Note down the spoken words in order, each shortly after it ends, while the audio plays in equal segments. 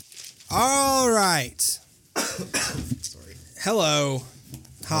All right. Sorry. Hello.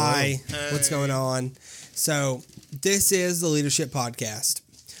 Hi. Hey. What's going on? So, this is the Leadership Podcast.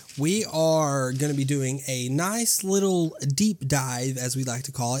 We are going to be doing a nice little deep dive, as we like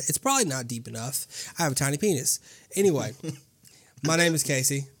to call it. It's probably not deep enough. I have a tiny penis. Anyway, my name is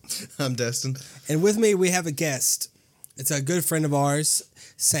Casey. I'm Destin. And with me, we have a guest. It's a good friend of ours,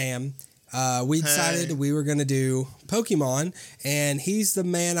 Sam. We decided we were going to do Pokemon, and he's the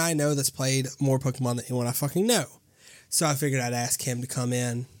man I know that's played more Pokemon than anyone I fucking know. So I figured I'd ask him to come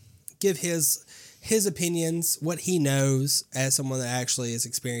in, give his opinions, what he knows as someone that actually has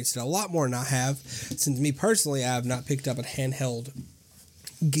experienced it a lot more than I have. Since me personally, I have not picked up a handheld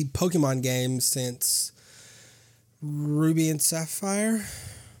Pokemon game since Ruby and Sapphire.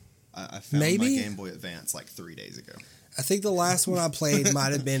 I found my Game Boy Advance like 3 days ago. I think the last one I played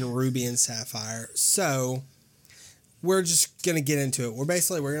might have been Ruby and Sapphire. So we're just going to get into it. We're going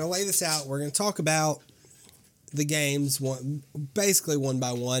to lay this out. We're going to talk about the games basically one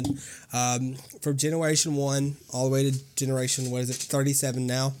by one, from Generation 1 all the way to Generation, 37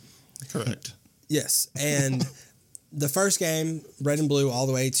 now? Correct. Yes. And the first game, Red and Blue, all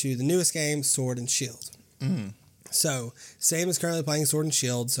the way to the newest game, Sword and Shield. Mm. So, Sam is currently playing Sword and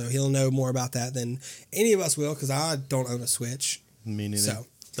Shield, so he'll know more about that than any of us will, because I don't own a Switch. Me neither. So,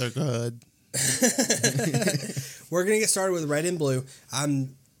 they're good. We're going to get started with Red and Blue.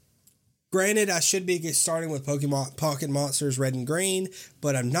 Granted, I should be starting with Pokemon Pocket Monsters Red and Green,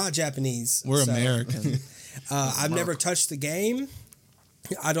 but I'm not Japanese. We're American. I've never touched the game.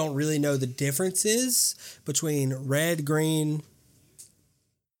 I don't really know the differences between red, green,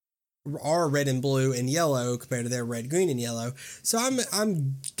 our red and blue and yellow compared to their red, green, and yellow. So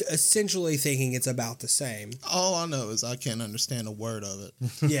I'm essentially thinking it's about the same. All I know is I can't understand a word of it.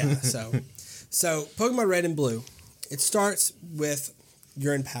 Yeah, so Pokemon Red and Blue. It starts with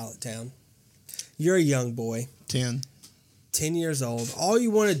you're in Pallet Town. You're a young boy. 10 years old. All you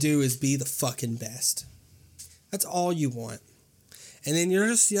want to do is be the fucking best. That's all you want. And then you're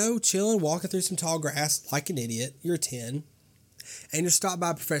just, chilling, walking through some tall grass like an idiot. You're 10. And you're stopped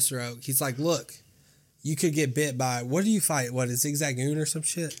by Professor Oak. He's like, look, you could get bit by, what do you fight? What, a Zigzagoon or some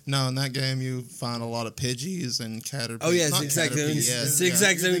shit? No, in that game you find a lot of Pidgeys and Caterpies. Oh, yeah, Zigzagoon. Yeah,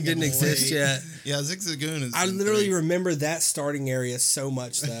 Zigzagoon didn't exist yet. Yeah, Zigzagoon is... I literally remember that starting area so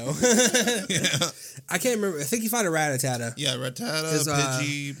much, though. Yeah. I can't remember. I think you find a Rattata. Yeah, Rattata,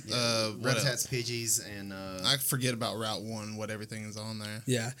 Pidgey, Rattatas, Pidgeys, and... I forget about Route 1, what everything is on there.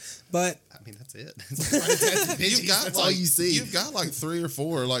 Yeah, but... I mean, that's it. Rattatas, Pidgeys, that's all you see. You've got like 3 or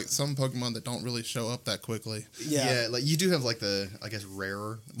 4, like some Pokemon that don't really show up that quickly. Yeah, like you do have like the, I guess,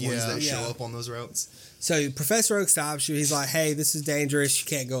 rarer ones that show up on those routes. So Professor Oak stops you. He's like, hey, this is dangerous. You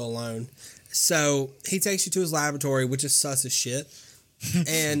can't go alone. So he takes you to his laboratory, which is sus as shit.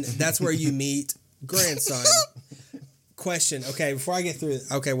 And that's where you meet Grandson. Question. Okay, before I get through it.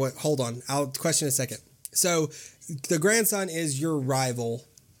 Okay, hold on. I'll question in a second. So the Grandson is your rival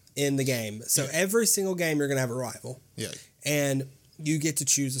in the game. So every single game you're going to have a rival. Yeah. And you get to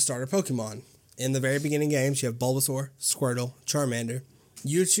choose a starter Pokemon. In the very beginning games, you have Bulbasaur, Squirtle, Charmander.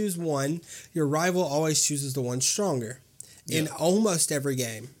 You choose one. Your rival always chooses the one stronger in almost every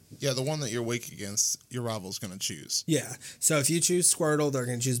game. Yeah, the one that you're weak against, your rival's going to choose. Yeah. So if you choose Squirtle, they're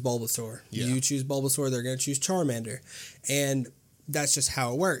going to choose Bulbasaur. Yeah. You choose Bulbasaur, they're going to choose Charmander. And that's just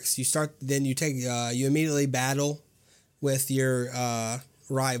how it works. You immediately battle with your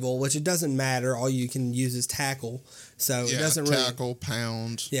rival, which it doesn't matter. All you can use is tackle. So it doesn't really tackle,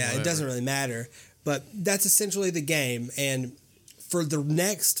 pound. Yeah, whatever. It doesn't really matter. But that's essentially the game. And for the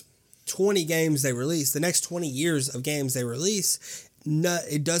next 20 games they release, the next 20 years of games they release,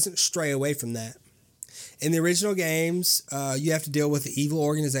 it doesn't stray away from that. In the original games, you have to deal with the evil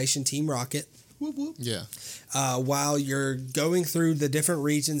organization Team Rocket. Whoop, whoop. Yeah. While you're going through the different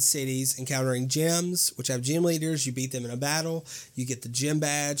regions, cities, encountering gyms, which have gym leaders, you beat them in a battle. You get the gym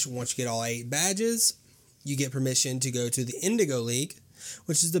badge. Once you get all 8 badges, you get permission to go to the Indigo League,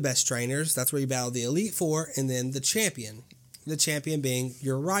 which is the best trainers. That's where you battle the Elite Four and then the champion. The champion being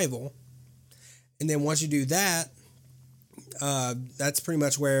your rival. And then once you do that, that's pretty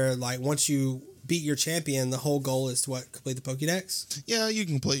much where, like, once you beat your champion, the whole goal is to complete the Pokédex? Yeah, you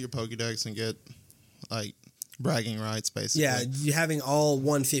can complete your Pokédex and get, like, bragging rights, basically. Yeah, you having all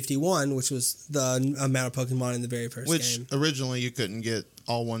 151, which was the amount of Pokemon in the very first game. Which originally you couldn't get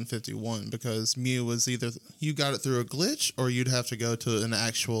all 151 because Mew was either you got it through a glitch or you'd have to go to an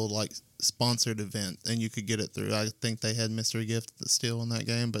actual, like, sponsored event and you could get it through. I think they had Mystery Gift still in that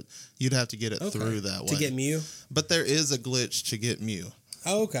game, but you'd have to get it through that way. To get Mew? But there is a glitch to get Mew.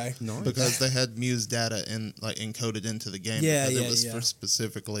 Oh, okay. Nice. because they had Mew's data encoded into the game. Yeah, because yeah, it was yeah. for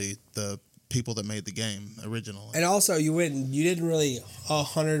specifically the people that made the game originally. And also, you didn't really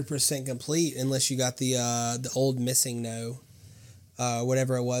 100% complete unless you got the old missing no,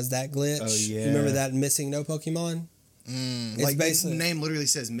 whatever it was, that glitch. Oh, yeah. You remember that missing no Pokemon? It's Like basically the name literally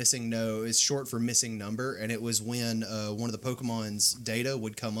says missing no. It's short for missing number, and it was when one of the Pokemon's data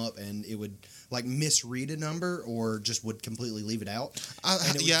would come up and it would like misread a number or just would completely leave it out. And it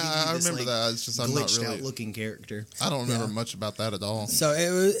would give you I this, remember like, that. It's just I'm not glitched really. out looking character. I don't remember much about that at all. So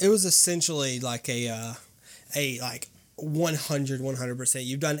it was essentially like a like 100%.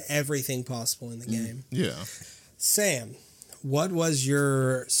 You've done everything possible in the game. Yeah. Sam, what was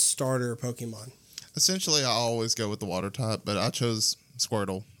your starter Pokemon? Essentially, I always go with the water type, but I chose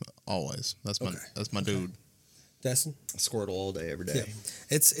Squirtle always. That's my dude. Destin? Squirtle all day, every day.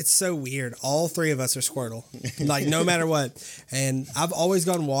 It's so weird. All three of us are Squirtle. Like, no matter what. And I've always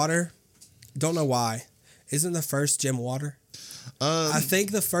gone water. Don't know why. Isn't the first gym water? I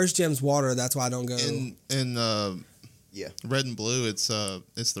think the first gym's water. That's why I don't go. In Yeah. red and blue, it's the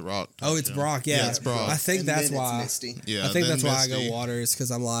rock. Oh, it's gym. Brock. Yeah, it's Brock. I think And that's then why. It's Misty. Yeah, I think then that's why I Misty. go water. Is because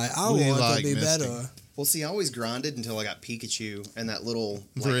I'm like, I We want like to be Misty. better. Well, see, I always grinded until I got Pikachu and that little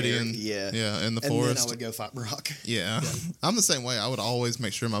like, Viridian. area. Yeah, in the and forest. then I would go fight Brock. Yeah. I'm the same way. I would always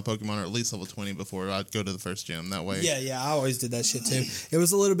make sure my Pokemon are at least level 20 before I'd go to the first gym. That way. Yeah, I always did that shit too. It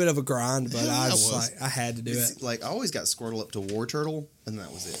was a little bit of a grind, but I it just was. like I had to do it. Like I always got Squirtle up to War Turtle, and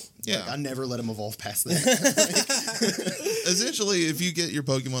that was it. Yeah. Like, I never let him evolve past that. Essentially, if you get your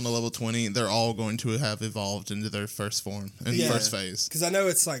Pokemon to level 20, they're all going to have evolved into their first form and Yeah. first phase. Because I know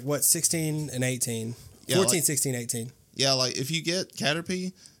it's like, what, 16 and 18? Yeah, 14, like- 16, 18. Yeah, like if you get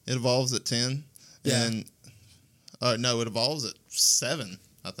Caterpie, it evolves at 10. Yeah. And no, it evolves at 7,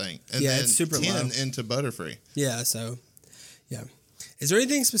 I think. And Yeah, then it's super 10 low. into Butterfree. Yeah, so, yeah. Is there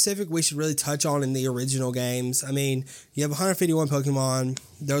anything specific we should really touch on in the original games? I mean, you have 151 Pokemon.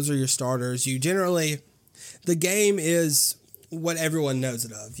 Those are your starters. You generally, the game is what everyone knows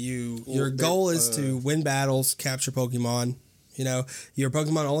it of. Your goal is to win battles, capture Pokemon. You know, your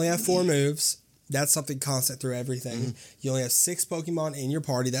Pokemon only have 4 moves. That's something constant through everything. Mm-hmm. You only have 6 Pokemon in your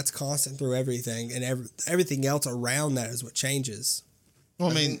party. That's constant through everything. And everything else around that is what changes.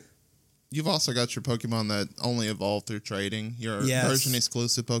 Well, I mean, you've also got your Pokemon that only evolve through trading. Your Yes. version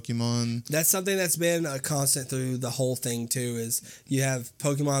exclusive Pokemon. That's something that's been a constant through the whole thing too. Is you have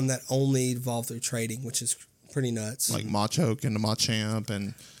Pokemon that only evolve through trading, which is pretty nuts. Like Machoke and the Machamp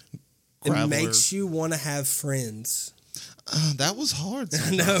and it Graveler. makes you want to have friends. That was hard. I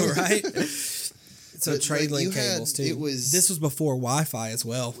sometimes. know, right? So But, trade like, link you had- cables too. this was before Wi-Fi as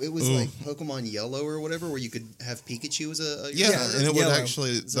well. It was like Pokemon Yellow or whatever, where you could have Pikachu as a Yeah, Yeah, and it would Yellow.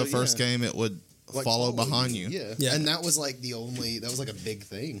 actually, the first game, it would like, follow behind you. Yeah. Yeah. And that was like that was like a big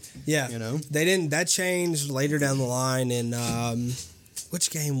thing. Yeah, You know? they didn't. That changed later down the line. In which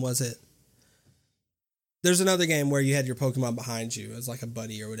game was it? There's another game where you had your Pokemon behind you as like a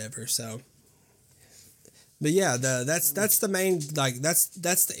buddy or whatever. So, but yeah, that's the main that's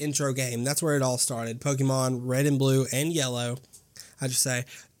the intro game. That's where it all started. Pokemon Red and Blue and Yellow. I just say,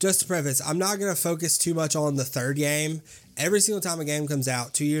 just to preface, I'm not gonna focus too much on the third game. Every single time a game comes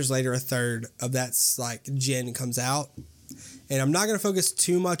out, 2 years later, a third of that's like gen comes out, and I'm not gonna focus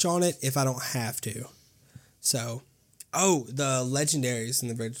too much on it if I don't have to. So, the legendaries in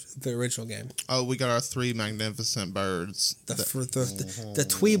the original game, Oh, we got our 3 magnificent birds. the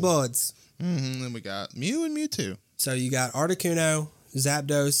Tweebuds. Then we got Mew and Mewtwo. So you got Articuno,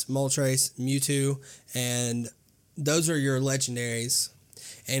 Zapdos, Moltres, Mewtwo, and those are your legendaries.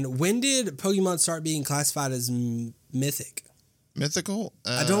 And when did Pokemon start being classified as mythic? Mythical?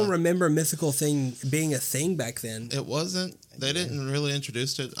 I don't remember mythical thing being a thing back then. It wasn't. They didn't really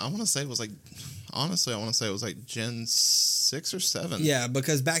introduce it. I want to say it was like, honestly, I want to say it was like Gen 6 or 7. Yeah,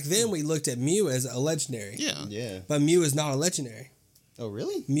 because back then we looked at Mew as a legendary. Yeah. Yeah. But Mew is not a legendary. Oh,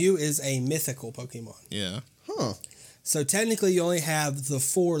 really? Mew is a mythical Pokemon. Yeah. Huh. So technically you only have the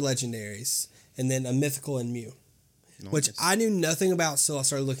 4 legendaries and then a mythical and Mew. Which I knew nothing about till I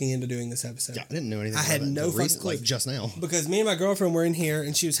started looking into doing this episode. Yeah, I didn't know anything. I about had that no until fucking recent- clue. Like just now. Because me and my girlfriend were in here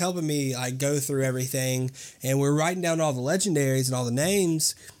and she was helping me like go through everything and we're writing down all the legendaries and all the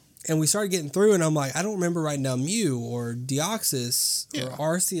names and we started getting through and I'm like, I don't remember writing down Mew or Deoxys or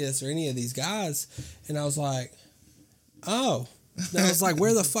Arceus or any of these guys. And I was like, oh. And I was like,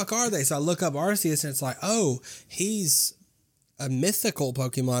 where the fuck are they? So I look up Arceus and it's like, oh, he's a mythical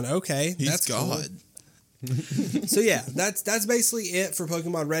Pokemon. Okay, He's that's cool. God. So yeah, that's basically it for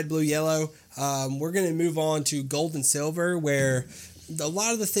Pokemon Red, Blue, Yellow. We're gonna move on to Gold and Silver, where a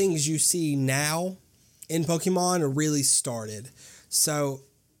lot of the things you see now in Pokemon really started. So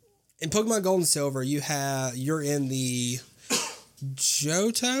in Pokemon Gold and Silver, you're in the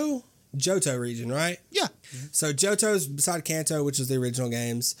Johto region, right? Yeah. So Johto's beside Kanto, which is the original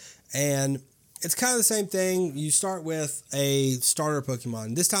games, and it's kind of the same thing. You start with a starter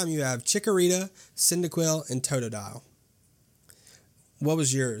Pokemon. This time you have Chikorita, Cyndaquil, and Totodile. What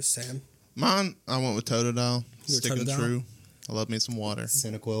was yours, Sam? Mine, I went with Totodile. Sticking Totodile? true. I love me some water.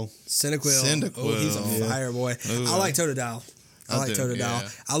 Cyndaquil. Cyndaquil. Oh, he's on fire, boy. Ooh. I like Totodile. I like Totodile. Yeah.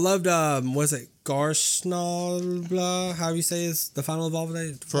 I loved, was it Garsnabla? How do you say is the final evolve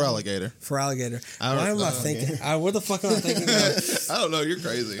name? For alligator. For alligator. I Why don't am I know. thinking? What the fuck am I thinking of? I don't know. You're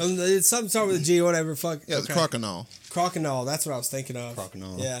crazy. It's something start with a G or whatever. Fuck. Yeah, it's Croconaw. Croconaw, that's what I was thinking of.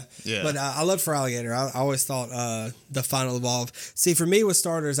 Croconaw. Yeah. Yeah. But I loved for alligator. I always thought the final evolve. See, for me with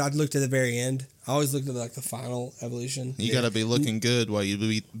starters, I'd looked at the very end. I always looked at like the final evolution. You got to be looking good while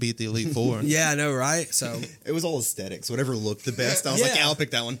you beat the Elite Four. Yeah, I know, right? So It was all aesthetics. Whatever looked the best. I was like, Yeah. yeah, I'll pick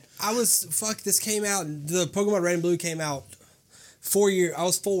that one. this came out, the Pokemon Red and Blue came out 4 years, I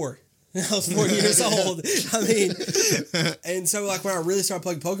was 4. I was 4 years old. I mean, and so like when I really started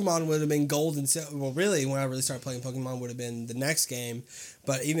playing Pokemon would have been Gold and Silver. Well, really, when I really started playing Pokemon would have been the next game.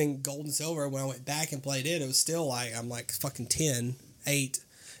 But even Gold and Silver, when I went back and played it, it was still like, I'm like fucking 10, 8.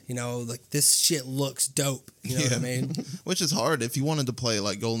 You know, like this shit looks dope. You know what I mean? Which is hard. If you wanted to play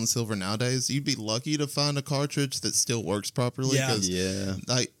like Gold and Silver nowadays, you'd be lucky to find a cartridge that still works properly. Yeah. 'Cause Yeah.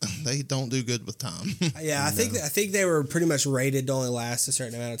 they don't do good with time. Yeah, I think they were pretty much rated to only last a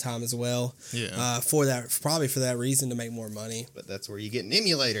certain amount of time as well. Yeah. For that reason to make more money. But that's where you get an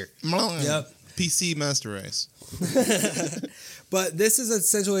emulator. Yep. PC Master Race. But this is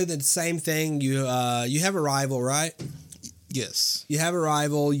essentially the same thing. You have a rival, right? Yes. You have a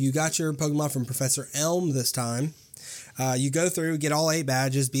rival. You got your Pokemon from Professor Elm this time. You go through, get all 8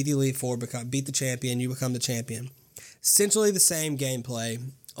 badges, beat the Elite Four, beat the champion. You become the champion. Essentially the same gameplay.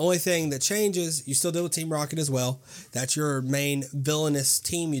 Only thing that changes, you still deal with Team Rocket as well. That's your main villainous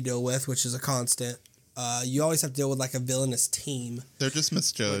team you deal with, which is a constant. You always have to deal with like a villainous team. They're just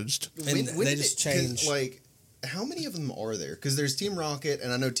misjudged. And they did just 'cause, change. Like, how many of them are there? Because there's Team Rocket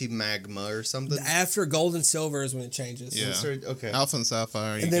and I know Team Magma or something. After Gold and Silver is when it changes. Yeah. Okay. Alpha and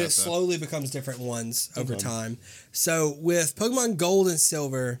Sapphire. And then it slowly becomes different ones over time. So with Pokemon Gold and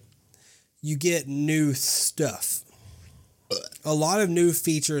Silver, you get new stuff. A lot of new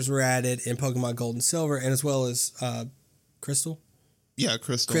features were added in Pokemon Gold and Silver, and as well as Crystal. Yeah,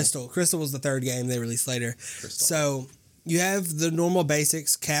 Crystal. Crystal was the third game they released later. So you have the normal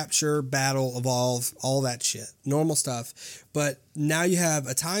basics, capture, battle, evolve, all that shit. Normal stuff. But now you have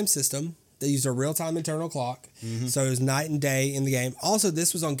a time system. They use a real-time internal clock. Mm-hmm. So it was night and day in the game. Also,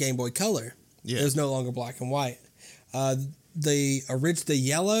 this was on Game Boy Color. Yeah. It was no longer black and white. The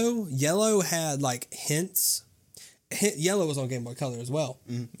yellow had like hints. Yellow was on Game Boy Color as well.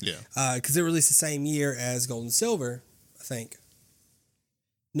 Yeah. Because it released the same year as Gold and Silver, I think.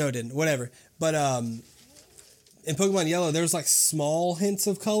 No, it didn't. Whatever. But in Pokemon Yellow, there was like small hints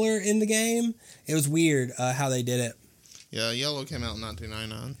of color in the game. It was weird how they did it. Yeah, Yellow came out in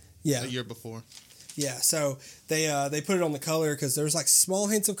 1999. Yeah. A year before. Yeah, so they put it on the color because there was like small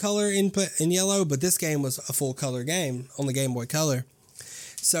hints of color in Yellow, but this game was a full color game on the Game Boy Color.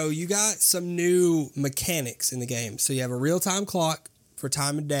 So you got some new mechanics in the game. So you have a real-time clock for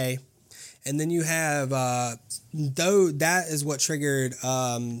time of day, and then you have though that is what triggered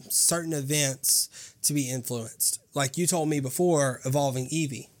certain events to be influenced. Like you told me before, evolving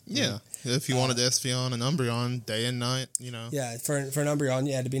Eevee. Yeah. If you wanted Espeon and Umbreon, day and night, you know. Yeah, for an Umbreon,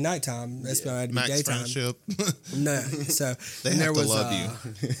 you had to be nighttime. Espeon had to be Max daytime. friendship. No, so They and have there to was love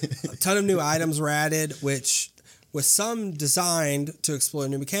you. a ton of new items were added, which was some designed to explore a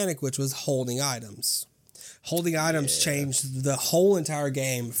new mechanic, which was holding items. Holding items changed the whole entire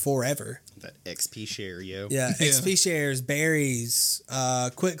game forever. That XP share, yo. Yeah, XP shares, berries,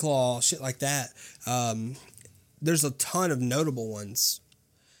 Quick Claw, shit like that. There's a ton of notable ones.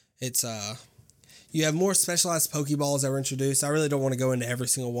 It's you have more specialized Pokeballs that were introduced. I really don't want to go into every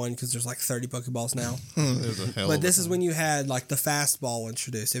single one because there's like 30 Pokeballs now. There's a hell But of this a is when you had like the fastball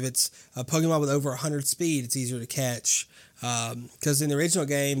introduced. If it's a Pokemon with over 100 speed, it's easier to catch. Because in the original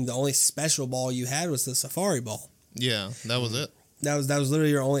game, the only special ball you had was the Safari Ball. Yeah, that was it. That was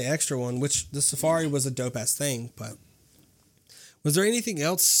literally your only extra one, which the Safari was a dope ass thing. But was there anything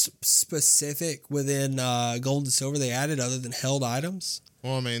else specific within Gold and Silver they added other than held items?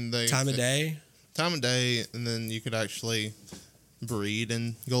 Well, I mean, Time of day? Time of day, and then you could actually breed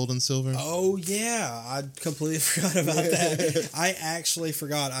in Gold and Silver. Oh, yeah. I completely forgot about that. I actually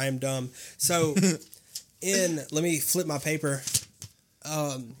forgot. I am dumb. So, let me flip my paper.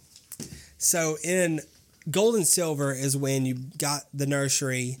 So, in Gold and Silver is when you got the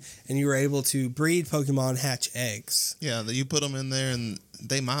nursery and you were able to breed Pokemon, hatch eggs. Yeah, that you put them in there and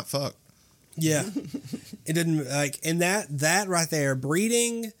they might fuck. Yeah. It didn't like, and that right there,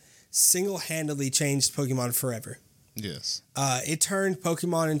 breeding single-handedly changed Pokemon forever. Yes. It turned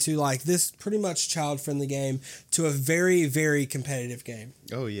Pokemon into like this pretty much child-friendly game to a very, very competitive game.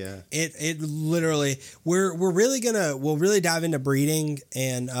 Oh yeah. It literally we'll really dive into breeding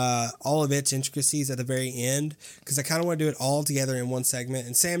and all of its intricacies at the very end because I kind of want to do it all together in one segment.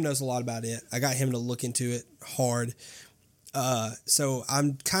 And Sam knows a lot about it. I got him to look into it hard. So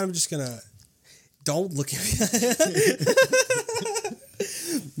I'm kind of just gonna don't look at me.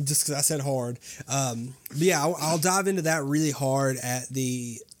 Just because I said hard. But yeah, I'll dive into that really hard at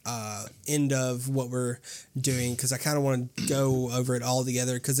the end of what we're doing because I kind of want to go over it all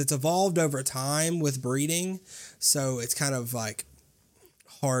together because it's evolved over time with breeding. So it's kind of like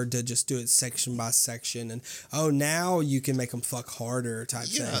hard to just do it section by section. And now you can make them fuck harder type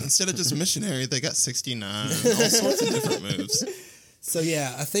thing. Yeah, instead of just missionary, they got 69, all sorts of different moves. So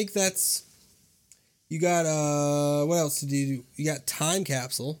yeah, I think that's... You got, what else did you do? You got Time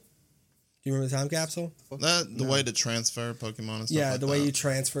Capsule. Do you remember the Time Capsule? The way to transfer Pokemon and stuff Yeah, like the that. way you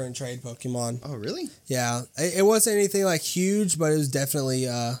transfer and trade Pokemon. Oh really? Yeah, it wasn't anything like huge, but it was definitely,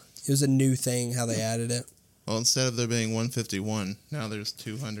 it was a new thing how they added it. Well, instead of there being 151, now there's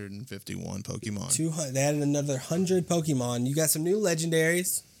 251 Pokemon. 200, they added another 100 Pokemon. You got some new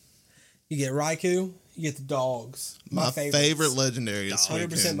legendaries. You get Raikou. You get the dogs. My favorite legendary is 100%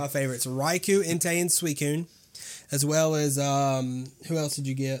 Suicune. my favorites. Raikou, Entei, and Suicune. As well as, who else did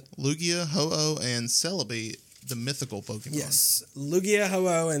you get? Lugia, Ho-Oh, and Celebi, the mythical Pokemon. Yes. Lugia,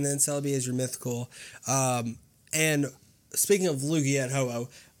 Ho-Oh, and then Celebi is your mythical. And speaking of Lugia and Ho-Oh,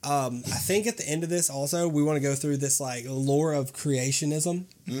 I think at the end of this also, we want to go through this like lore of creationism.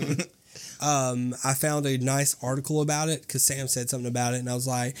 I found a nice article about it because Sam said something about it, and I was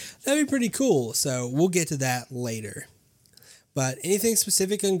like, that'd be pretty cool. So we'll get to that later. But anything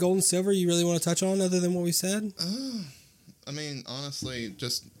specific on Gold and Silver you really want to touch on other than what we said? I mean, honestly,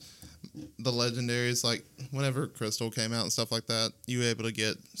 just the legendaries, like whenever Crystal came out and stuff like that, you were able to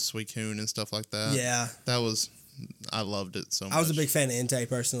get Suicune and stuff like that. Yeah. I loved it so much. I was a big fan of Entei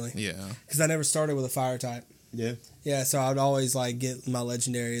personally. Yeah. Because I never started with a fire type. Yeah. Yeah, so I'd always like get my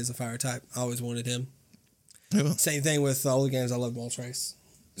legendary as a fire type. I always wanted him. Yeah. Same thing with all the games I love Moltres.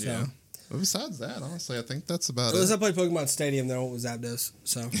 So. Yeah. But besides that, honestly, I think that's about Unless it. I played Pokemon Stadium, then I went with Zapdos.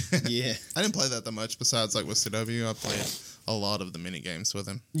 So Yeah. I didn't play that much besides like with CW. I played a lot of the mini games with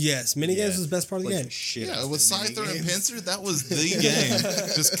him. yes, minigames was the best part of the game. Shit. Yeah, with Scyther and Pinsir, that was the game.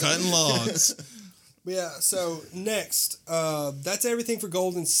 Just cutting logs. Yeah, so next, that's everything for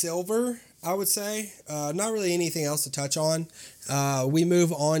Gold and Silver, I would say. Not really anything else to touch on. We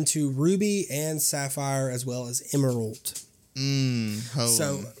move on to Ruby and Sapphire as well as Emerald.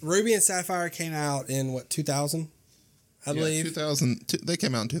 So Ruby and Sapphire came out in, 2000? I believe? 2000. They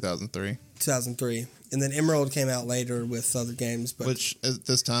came out in 2003. 2003. And then Emerald came out later with other games. But Which, at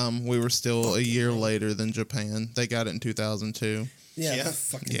this time, we were still a year later than Japan. They got it in 2002. yeah.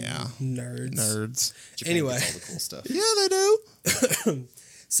 Fucking nerds. Japan Anyway. gets all the cool stuff. Yeah, they do.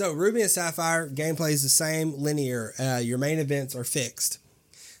 So Ruby and Sapphire, gameplay is the same, linear. Your main events are fixed.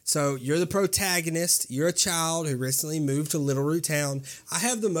 So you're the protagonist. You're a child who recently moved to Little Root Town. I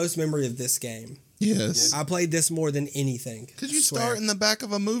have the most memory of this game. Yes. I played this more than anything. Did you Swear. start in the back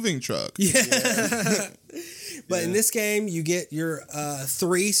of a moving truck? Yeah. But in this game, you get your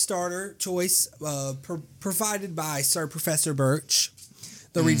 3 starter choice provided by Sir Professor Birch,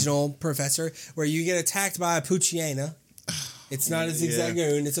 the regional professor, where you get attacked by a Poochyena. It's not a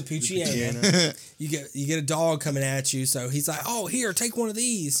Zigzagoon, it's a Poochyena. You get a dog coming at you, so he's like, "Oh, here, take one of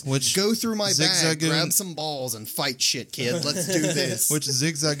these." Which Go through my bag, Zigzagoon- grab some balls, and fight shit, kid. Let's do this. Which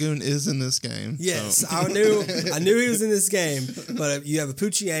Zigzagoon is in this game. Yes, so. I knew he was in this game. But you have a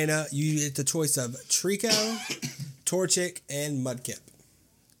Poochyena. You get the choice of Trico, Torchic, and Mudkip.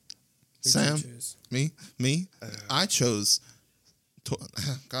 Sam, me, I chose.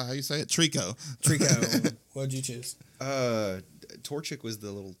 God, how you say it? Trico. Trico. What'd you choose? Torchic was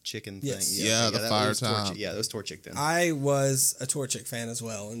the little chicken Yes. thing. Yeah, the that fire was type. Torchic. Yeah, that was Torchic then. I was a Torchic fan as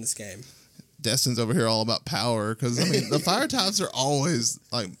well in this game. Destin's over here all about power because I mean the fire types are always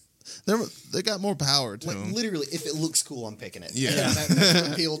like they got more power to Like them. literally, if it looks cool, I'm picking it. Yeah. that's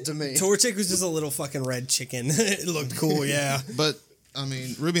what appealed to me. Torchic was just a little fucking red chicken. It looked cool, yeah. But I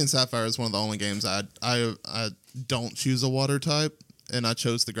mean, Ruby and Sapphire is one of the only games I don't choose a water type, and I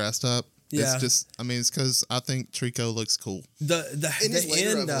chose the grass type. Yeah. It's just, I mean, it's because I think Trico looks cool. In his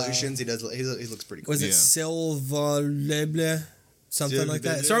later evolutions, he looks pretty cool. Was it Yeah. Silvaleble? something like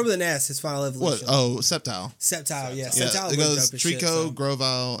that. It started with an S. His final evolution. What? Oh, Sceptile. Sceptile. Yeah, Yeah, Sceptile it goes dope as shit, Trico, so-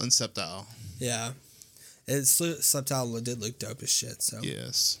 Grovyle, and Sceptile. Yeah, Sceptile did look dope as shit. So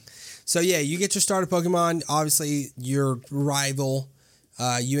Yes. So yeah, you get your starter Pokemon. Obviously, your rival.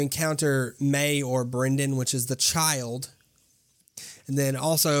 You encounter May or Brendan, which is the child. And then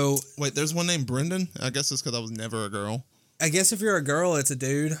also... Wait, there's one named Brendan? I guess it's because I was never a girl. I guess if you're a girl, it's a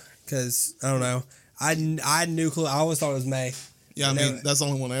dude. Because, I don't know. I always thought it was May. Yeah, I mean, that's the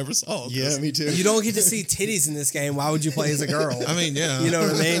only one I ever saw. Yeah, me too. You don't get to see titties in this game. Why would you play as a girl? I mean, yeah. You know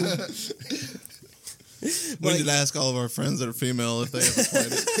what I mean? We need to ask all of our friends that are female if they ever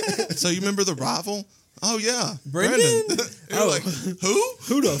played it. So you remember the rival? Oh, yeah. Brendan? You're like, who?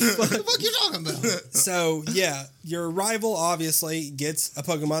 Who the fuck? What the fuck you talking about? So, yeah, your rival obviously gets a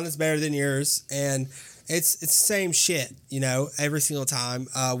Pokemon that's better than yours, and it's the same shit, every single time.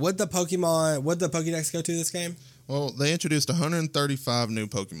 Would the Pokédex go to this game? Well, they introduced 135 new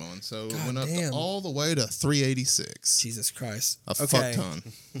Pokemon, so it went up all the way to 386. Jesus Christ. A fuck ton.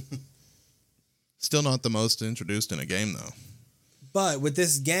 Still not the most introduced in a game, though. But with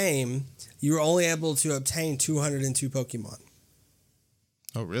this game, you were only able to obtain 202 Pokemon.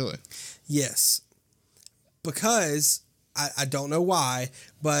 Oh, really? Yes. Because, I don't know why,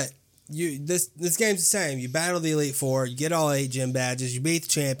 but this game's the same. You battle the Elite Four, you get all 8 gym badges, you beat the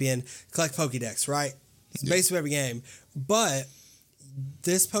champion, collect Pokédex, right? It's basically every game. But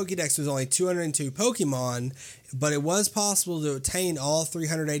this Pokédex was only 202 Pokemon, but it was possible to obtain all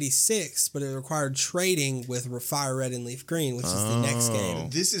 386, but it required trading with Fire Red and Leaf Green, which is the next game.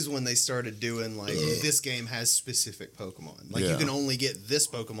 This is when they started doing, this game has specific Pokemon. You can only get this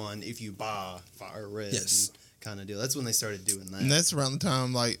Pokemon if you buy Fire Red kind of deal. That's when they started doing that. And that's around the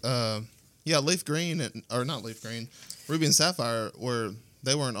time, Leaf Green, not Leaf Green, Ruby and Sapphire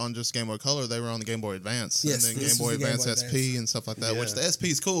they weren't on just Game Boy Color, they were on the Game Boy Advance. Yes, and then Game Boy Advance SP and stuff like that, which the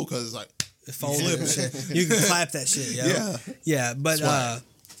SP is cool because, it folded and shit. You can clap that shit, Yeah, but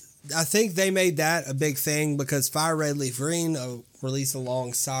I think they made that a big thing because Fire Red Leaf Green released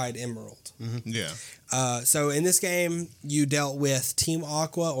alongside Emerald. Mm-hmm. Yeah. So in this game, you dealt with Team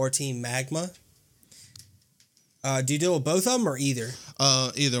Aqua or Team Magma. Do you deal with both of them or either?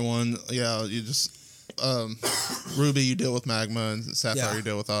 Either one. Yeah, you just... Ruby, you deal with Magma, and Sapphire, you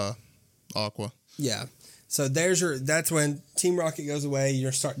deal with Aqua. Yeah. So that's when Team Rocket goes away.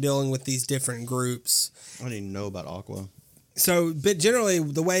 You start dealing with these different groups. I didn't even know about Aqua. So, but generally,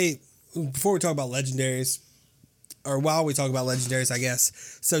 before we talk about legendaries, or while we talk about legendaries, I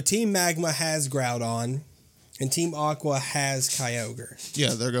guess. So, Team Magma has Groudon, and Team Aqua has Kyogre.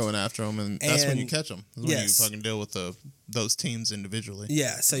 Yeah, they're going after them, and that's when you catch them. That's when you fucking deal with those teams individually.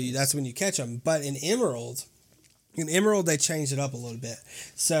 Yeah, so that's when you catch them. But in Emerald, they changed it up a little bit.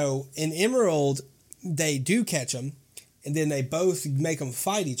 So, in Emerald, they do catch them, and then they both make them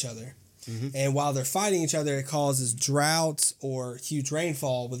fight each other. Mm-hmm. And while they're fighting each other, it causes droughts or huge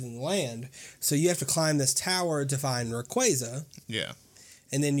rainfall within the land. So you have to climb this tower to find Rayquaza. Yeah.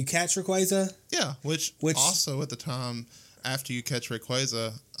 And then you catch Rayquaza. Yeah, which also at the time, after you catch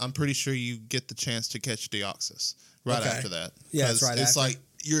Rayquaza, I'm pretty sure you get the chance to catch Deoxys after that. Yeah, it's right after. It's like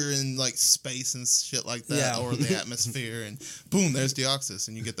you're in space and shit like that, or the atmosphere, and boom, there's Deoxys,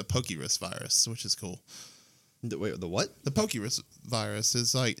 and you get the Pokerus virus, which is cool. Wait, the what? The Pokerus virus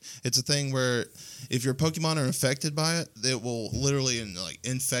is it's a thing where if your Pokemon are infected by it, it will literally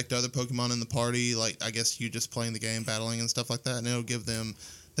infect other Pokemon in the party. I guess you just playing the game, battling and stuff like that, and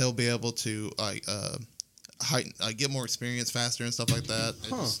they'll be able to get more experience faster and stuff like that.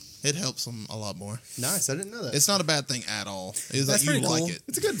 It helps them a lot more. Nice, I didn't know that. It's not a bad thing at all. That's pretty cool. Like it.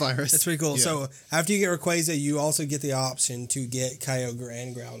 It's a good virus. That's pretty cool. Yeah. So after you get Rayquaza, you also get the option to get Kyogre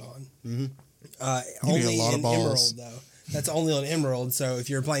and Groudon. Mm-hmm. Only in Emerald, though. That's only on Emerald. So if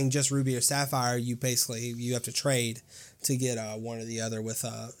you're playing just Ruby or Sapphire, you have to trade to get one or the other with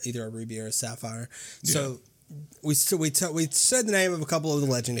either a Ruby or a Sapphire. Yeah. So we said the name of a couple of the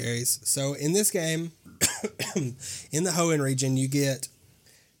legendaries. So in this game, in the Hoenn region, you get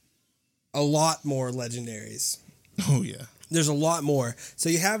a lot more legendaries. Oh yeah, there's a lot more. So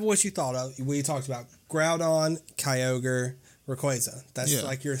you have what you thought of. We talked about Groudon, Kyogre, Rayquaza.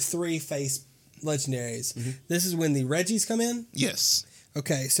 That's your 3 face legendaries. Mm-hmm. This is when the Regis come in? Yes.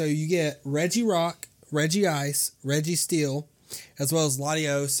 Okay, so you get Regirock, Regice, Registeel, as well as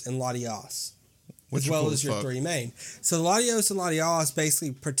Latios and Latias. As well as your 3 main. So Latios and Latias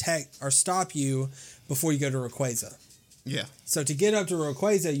basically protect or stop you before you go to Rayquaza. Yeah. So to get up to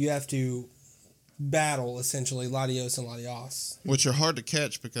Rayquaza, you have to battle, essentially, Latios and Latias. Which are hard to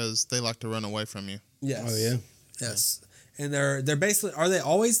catch because they like to run away from you. Yes. Oh, yeah? Yes. And they're basically, are they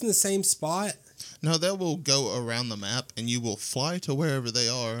always in the same spot? No, they will go around the map, and you will fly to wherever they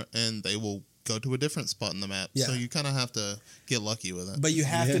are, and they will go to a different spot in the map. Yeah. So you kind of have to get lucky with it. But you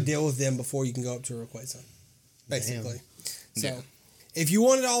have to deal with them before you can go up to a Rayquaza, basically. So if you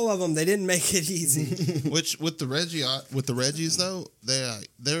wanted all of them, they didn't make it easy. Which with the Reggies though,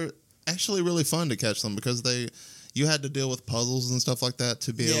 they're actually really fun to catch them because you had to deal with puzzles and stuff like that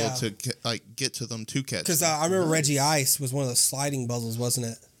to be able to get to them to catch. Because I remember Reggie Ice was one of the sliding puzzles, wasn't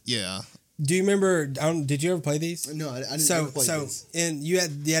it? Yeah. Do you remember? Did you ever play these? No, I didn't ever play these. And you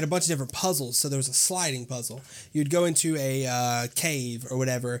had a bunch of different puzzles. So there was a sliding puzzle. You'd go into a cave or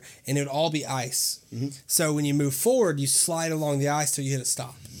whatever, and it would all be ice. Mm-hmm. So when you move forward, you slide along the ice till you hit a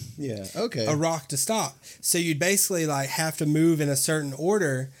stop. Yeah. Okay. A rock to stop. So you'd basically like have to move in a certain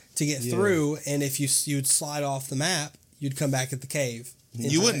order to get through. And if you'd slide off the map, you'd come back at the cave.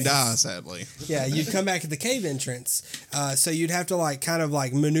 You wouldn't die, sadly. Yeah, you'd come back at the cave entrance. So you'd have to kind of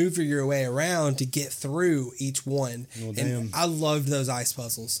maneuver your way around to get through each one. Oh, and I loved those ice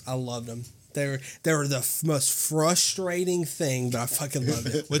puzzles. I loved them. They were the most frustrating thing, but I fucking loved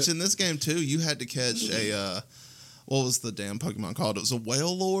it. Which in this game too, you had to catch a what was the damn Pokemon called? It was a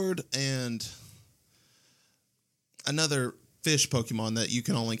Whale Lord and another fish Pokemon that you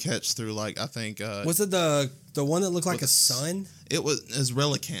can only catch through I think was it the one that looked like a sun? It was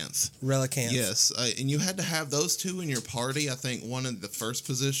Relicanth. Relicanth. Yes, and you had to have those two in your party. I think one in the first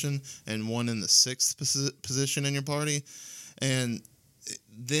position and one in the sixth position in your party, and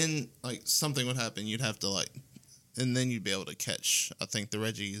then something would happen. You'd have to and then you'd be able to catch, I think, the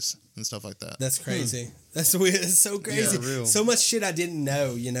Reggies and stuff like that. That's crazy. That's weird. That's so crazy. Yeah, real. So much shit I didn't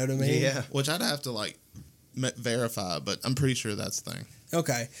know. You know what I mean? Yeah. Which I'd have to verify, but I'm pretty sure that's the thing.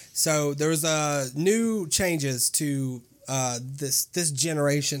 Okay, so there was new changes to this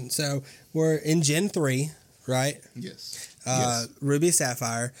generation. So we're in Gen 3, right? Yes. Ruby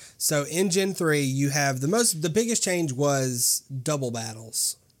Sapphire. So in Gen 3, you have the biggest change was double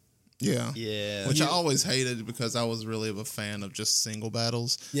battles. Yeah. Yeah. Which I always hated because I was really a fan of just single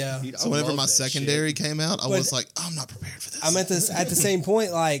battles. Yeah. So whenever my secondary came out, I was like, I'm not prepared for this. I'm at the same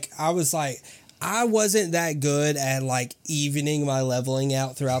point. I wasn't that good at evening my leveling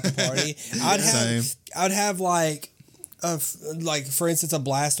out throughout the party. I'd have for instance, a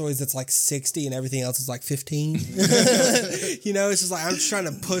Blastoise that's 60 and everything else is 15. It's just I'm just trying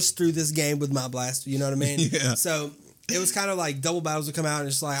to push through this game with my Blastoise. You know what I mean? Yeah. So it was kind of double battles would come out and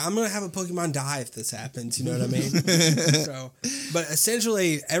it's I'm gonna have a Pokemon die if this happens. You know what I mean? So, but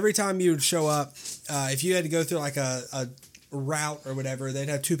essentially every time you would show up, if you had to go through a route or whatever, they'd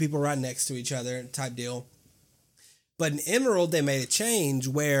have two people right next to each other type deal. But in Emerald, they made a change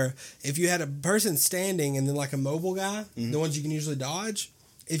where if you had a person standing and then a mobile guy, the ones you can usually dodge,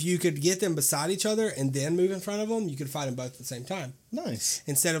 if you could get them beside each other and then move in front of them, you could fight them both at the same time. Nice.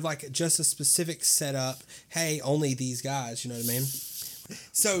 Instead of just a specific setup, hey, only these guys, you know what I mean?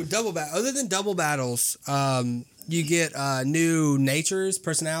 So other than double battles, you get new natures,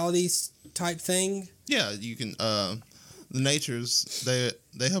 personalities type thing. Yeah, you can the natures,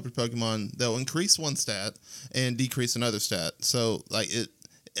 they help your Pokemon. They'll increase one stat and decrease another stat. So that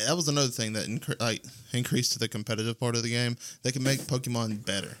was another thing that increased to the competitive part of the game. They can make Pokemon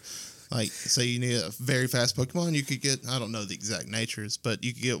better. Say you need a very fast Pokemon, you could get, I don't know the exact natures, but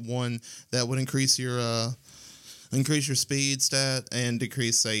you could get one that would increase your speed stat and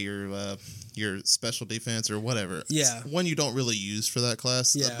decrease, say, your special defense or whatever. Yeah. It's one you don't really use for that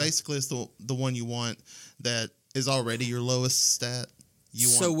class. Yeah. Basically, it's the one you want that is already your lowest stat.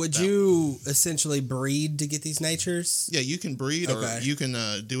 So would you essentially breed to get these natures? Yeah, you can breed, or you can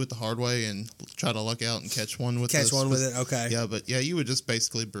do it the hard way and try to luck out and catch one with it. Okay. Yeah, but you would just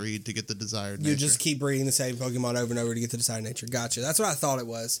basically breed to get the desired nature. You just keep breeding the same Pokemon over and over to get the desired nature. Gotcha. That's what I thought it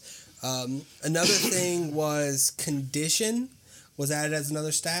was. Another thing was condition was added as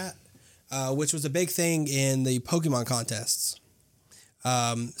another stat, which was a big thing in the Pokemon contests.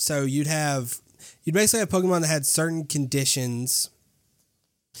 So you'd basically have Pokemon that had certain conditions.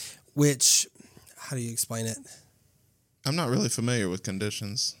 Which, how do you explain it? I'm not really familiar with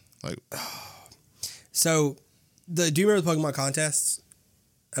conditions. So, do you remember the Pokemon contests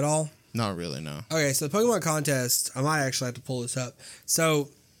at all? Not really, no. Okay, so the Pokemon contest, I might actually have to pull this up. So,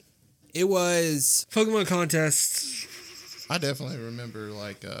 it was Pokemon contests. I definitely remember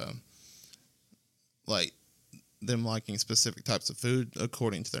them liking specific types of food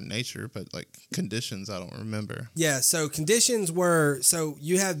according to their nature, but conditions I don't remember. Yeah, so conditions were, so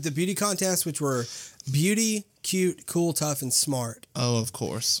you had the beauty contests, which were beauty, cute, cool, tough, and smart. Oh, of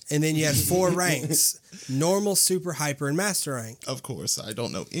course. And then you had 4 ranks: normal, super, hyper, and master rank. Of course. I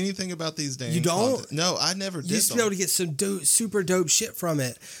don't know anything about these damn You don't? content. No, I never did. You used to be able to get some super dope shit from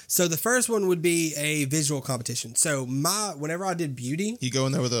it. So the first one would be a visual competition. So whenever I did beauty, You go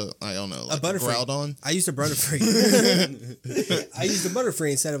in there with a Butterfree. Groudon. I used a Butterfree. I used a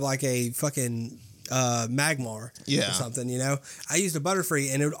Butterfree instead of like a fucking Magmar Yeah. or something, you know? I used a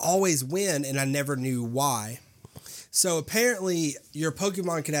Butterfree and it would always win and I never knew why. So apparently your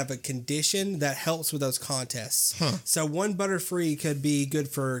Pokemon could have a condition that helps with those contests. So one Butterfree could be good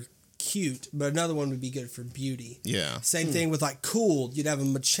for cute, but another one would be good for beauty. Yeah. Same thing with like cool. You'd have a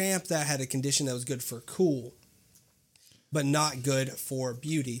Machamp that had a condition that was good for cool, but not good for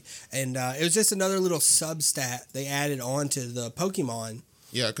beauty. And it was just another little substat they added onto the Pokemon.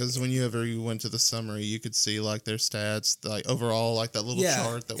 Yeah, because whenever you went to the summary, you could see like their stats, like overall, like that little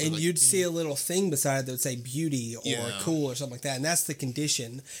chart. That And was, like, you'd see a little thing beside it that would say beauty or Yeah. cool or something like that. And that's the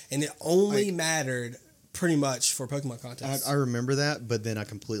condition. And it only mattered pretty much for Pokemon contests. I remember that, but then I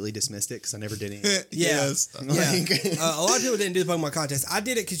completely dismissed it because I never did any. Yes. Yeah. A lot of people didn't do the Pokemon contest. I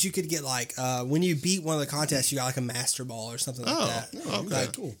did it because you could get like when you beat one of the contests, you got like a Master Ball or something like that. Oh, okay.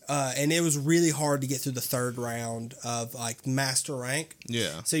 Like, Cool. And it was really hard to get through the 3rd round of like Master rank.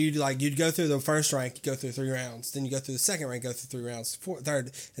 Yeah. So you'd go through the first rank, you go through 3 rounds, then you go through the second rank, go through 3 rounds, third,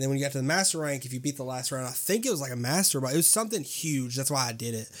 and then when you got to the Master rank, if you beat the last round, I think it was like a Master Ball. It was something huge. That's why I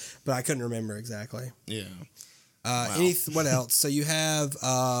did it, but I couldn't remember exactly. Yeah. What else? So you have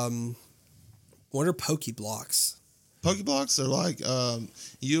what are Pokeblocks? Pokeblocks are like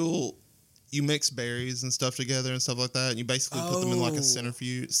you mix berries and stuff together and stuff like that, and you basically put them in like a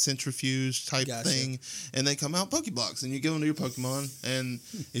centrifuge type thing, and they come out Pokeblocks, and you give them to your Pokemon, and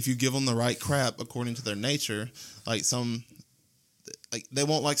if you give them the right crap according to their nature, like they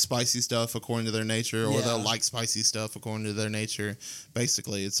won't like spicy stuff according to their nature, or they'll like spicy stuff according to their nature.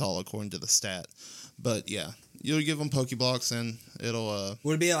 Basically, it's all according to the stat. But yeah, you'll give them Pokeblocks, and it'll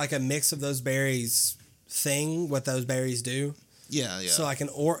Would it be like a mix of those berries thing? What those berries do? yeah. So like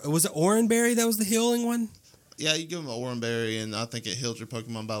was it Oranberry that was the healing one? Yeah, you give them an Oranberry, and I think it heals your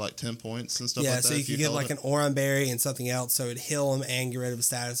Pokemon by like 10 points and stuff like that. Yeah, so you could get like an Oranberry and something else, so it'd heal them and get rid of a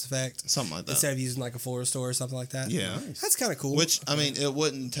status effect. Something like that. Instead of using like a Full Restore or something like that. Yeah. That's kind of cool. Which, I mean, it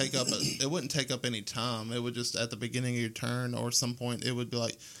wouldn't take up any time. It would just, at the beginning of your turn or some point, it would be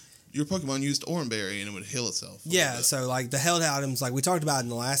like, your Pokemon used Oranberry and it would heal itself. Yeah, so like the held items, like we talked about in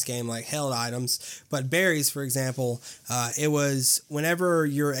the last game, like held items, but berries, for example, it was whenever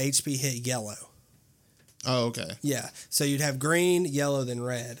your HP hit yellow. Oh, okay. Yeah, so you'd have green, yellow, then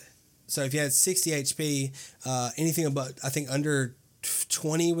red. So if you had 60 HP, anything about, I think under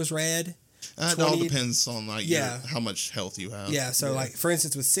 20 was red. It all depends on like how much health you have. Yeah, so like for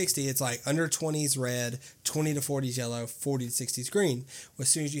instance with 60, it's like under 20 is red, 20 to 40 is yellow, 40 to 60 is green. Well, as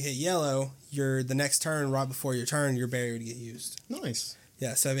soon as you hit yellow, the next turn, right before your turn, your berry would get used. Nice.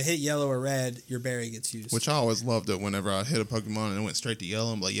 Yeah, so if it hit yellow or red, your berry gets used. Which I always loved it whenever I hit a Pokemon and it went straight to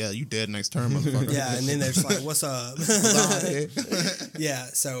yellow. I'm like, yeah, you dead next turn, motherfucker. Yeah, and then they're just like, what's up? Yeah,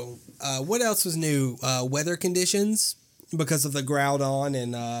 so what else was new? Weather conditions, because of the Groudon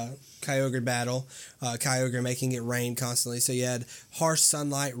and Kyogre battle. Kyogre making it rain constantly. So you had harsh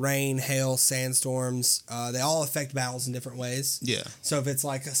sunlight, rain, hail, sandstorms. They all affect battles in different ways. Yeah. So if it's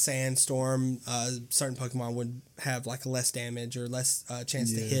like a sandstorm, certain Pokemon would have like less damage or less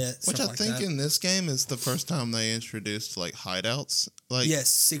chance to hit. Which I think in this game is the first time they introduced like hideouts. Like yes,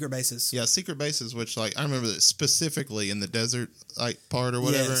 secret bases. Yeah, secret bases, which like I remember that specifically in the desert like part or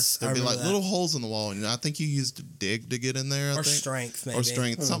whatever. Yes, there'd be like that. little holes in the wall, and I think you used a dig to get in there. Or strength, maybe. Or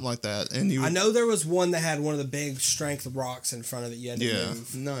strength, something like that. And you I know there was one that had one of the big strength rocks in front of it. You had to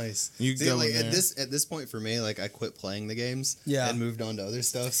move. Nice. You See, go like in at there. this point for me, like I quit playing the games Yeah. and moved on to other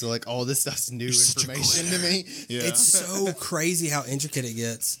stuff. So like all this stuff's new such a information to me. Yeah. It's so crazy how intricate it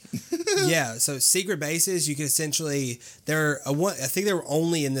gets. Yeah, so secret bases, you can essentially I think they were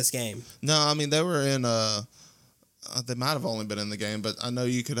only in this game. No, I mean they were in they might have only been in the game, but I know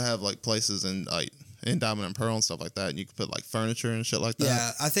you could have like places in like in Diamond and Pearl and stuff like that, and you could put like furniture and shit like that.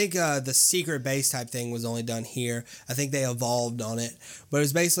 Yeah, I think the secret base type thing was only done here. I think they evolved on it. But it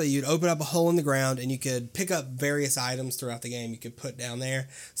was basically you'd open up a hole in the ground and you could pick up various items throughout the game you could put down there.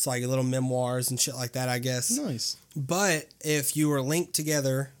 So like little memoirs and shit like that, I guess. Nice. But if you were linked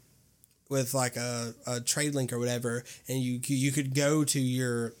together with like a trade link or whatever, and you could go to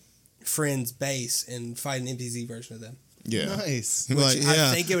your friend's base and fight an NPC version of them. Yeah. Nice. Which Like,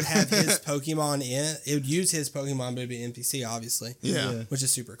 yeah. I think it would have his Pokemon in. It would use his Pokemon, but it'd be an NPC, obviously. Yeah. Which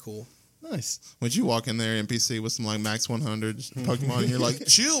is super cool. Nice. When you walk in there, NPC with some like max 100 Pokemon, and you're like,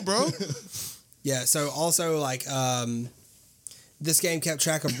 chill, bro. Yeah. So also like this game kept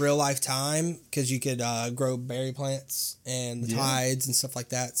track of real life time because you could grow berry plants and the tides and stuff like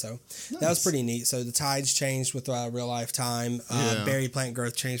that. So that was pretty neat. So the tides changed with real life time. Berry plant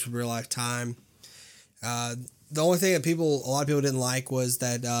growth changed with real life time. The only thing that a lot of people didn't like was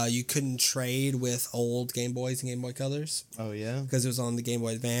that you couldn't trade with old Game Boys and Game Boy Colors. Oh yeah, because it was on the Game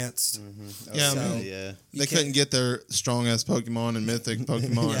Boy Advanced. Mm-hmm. Yeah, so they couldn't get their strong ass Pokemon and mythic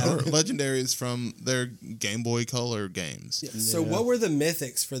Pokemon or legendaries from their Game Boy Color games. Yeah. So what were the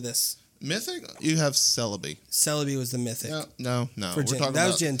mythics for this? Mythic, you have Celebi. Celebi was the mythic. No. For that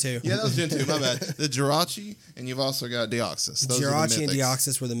was Gen 2. Yeah, that was Gen 2. My bad. The Jirachi, and you've also got Deoxys. Jirachi and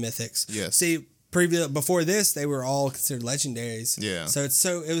Deoxys were the mythics. Yes. See, before this, they were all considered legendaries. Yeah. So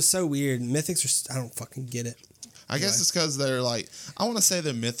it was so weird. Mythics are, I don't fucking get it. I guess it's because they're like, I want to say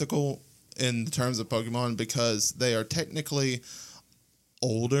they're mythical in terms of Pokemon because they are technically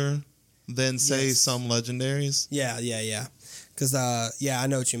older than, say, some legendaries. Yeah. Because, I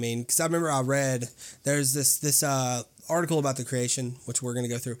know what you mean. Because I remember I read, there's this article about the creation, which we're going to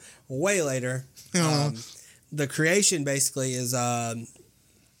go through way later. The creation basically is the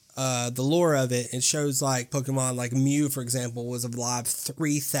lore of it. It shows like Pokemon, like Mew, for example, was alive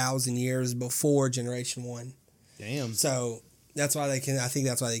 3,000 years before Generation 1. Damn. So that's why I think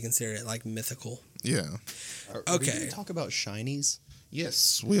that's why they consider it like mythical. Yeah. Are we going to talk about shinies?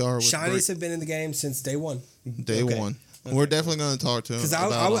 Yes, we are. Shinies have been in the game since day one. Day one. Okay. We're definitely going to talk to them because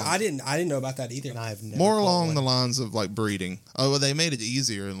I didn't know about that either. I've never more along the lines of like breeding. Oh, well, they made it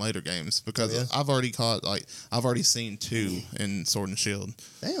easier in later games because I've already seen 2 in Sword and Shield.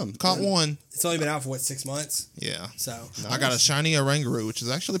 Damn, caught 1. It's only been out for 6 months. Yeah. So nice. I got a shiny Oranguru, which is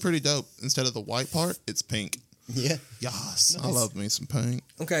actually pretty dope. Instead of the white part, it's pink. Yeah. Yes, nice. I love me some pink.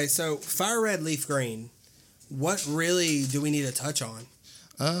 Okay, so Fire Red, Leaf Green. What really do we need to touch on?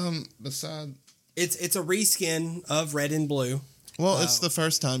 Besides, it's a reskin of Red and Blue. Well, it's the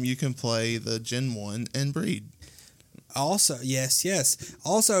first time you can play the Gen 1 and breed. Also, yes.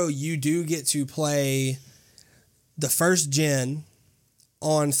 Also, you do get to play the first gen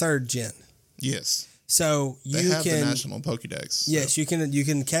on 3rd gen. Yes. So they have the national Pokédex. Yes, so. you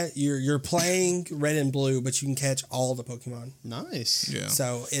can catch. You're playing Red and Blue, but you can catch all the Pokemon. Nice. Yeah.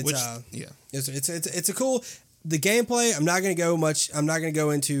 So it's a cool. The gameplay. I'm not going to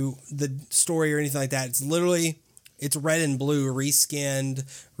go into the story or anything like that. It's Red and Blue reskinned,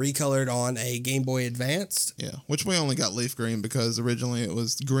 recolored on a Game Boy Advanced. Yeah, which we only got Leaf Green because originally it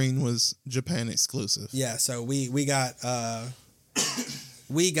was green was Japan exclusive. Yeah, so we got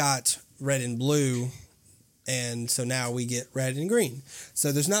Red and Blue, and so now we get Red and Green.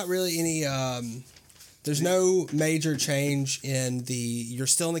 So there's not really any there's no major change in you're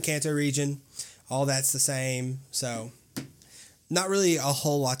still in the Kanto region. All that's the same. So not really a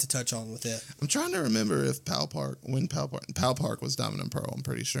whole lot to touch on with it. I'm trying to remember if Pal Park was Diamond and Pearl, I'm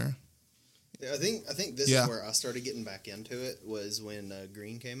pretty sure. Yeah, I think this is where I started getting back into it was when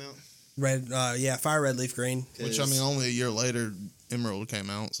Green came out. Red, Fire Red, Leaf Green. Which, I mean, only a year later, Emerald came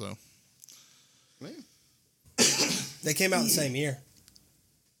out, so. Man. They came out the same year.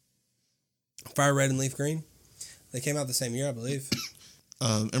 Fire Red and Leaf Green. They came out the same year, I believe.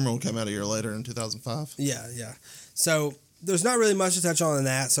 Emerald came out a year later in 2005. Yeah. So there's not really much to touch on in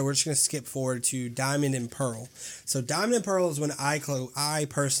that, so we're just going to skip forward to Diamond and Pearl. So Diamond and Pearl is when I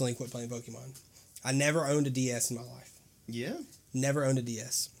personally quit playing Pokemon. I never owned a DS in my life. Yeah? Never owned a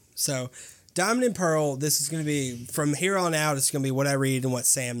DS. So Diamond and Pearl, this is going to be, from here on out, it's going to be what I read and what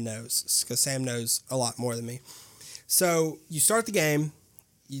Sam knows, because Sam knows a lot more than me. So you start the game,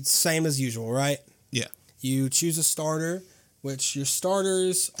 same as usual, right? Yeah. You choose a starter, which your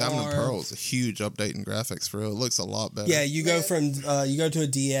starters Diamond and Pearl is a huge update in graphics for real. It looks a lot better. Yeah, you go to a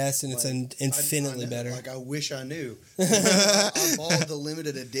DS and it's infinitely better. Like I wish I knew. I bought the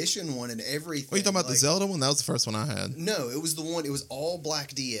limited edition one and everything. What are you talking about, the Zelda one? That was the first one I had. No, it was the one. It was all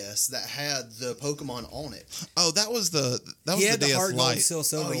black DS that had the Pokemon on it. Oh, that was the DS Heart Lite.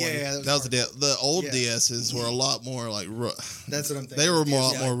 Silver one. Yeah, that was the old DSs were a lot more like. That's what I'm thinking. They were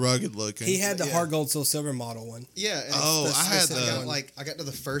more rugged looking. He had the Heart Gold Silver model one. Yeah. I had I got to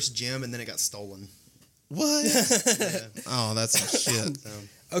the first gym and then it got stolen. What? Oh, that's some shit.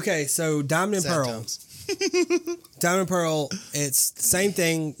 Okay, so Diamond and Pearl. Diamond and Pearl, it's the same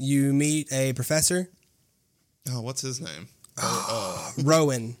thing. You meet a professor. Oh, what's his name?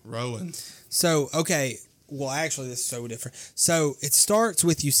 Rowan. So, okay. Well, actually, this is so different. So, it starts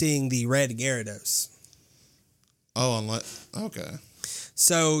with you seeing the red Gyarados. Oh, okay.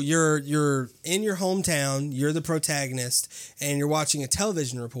 So you're in your hometown, you're the protagonist, and you're watching a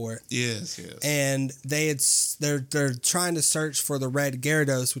television report. Yes. And they're trying to search for the red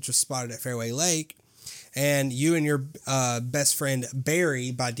Gyarados, which was spotted at Fairway Lake. And you and your best friend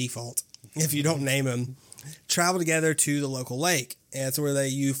Barry, by default, if you don't name him, travel together to the local lake. And that's where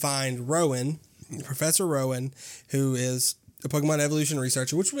you find Rowan, Professor Rowan, who is a Pokemon evolution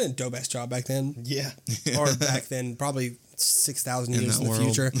researcher, which would have been a dope-ass job back then. Yeah. Or back then, probably 6,000 years in the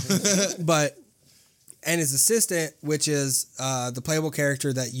future. And his assistant, which is the playable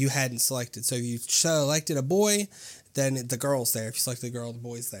character that you hadn't selected. So if you selected a boy, then the girl's there. If you selected a girl, the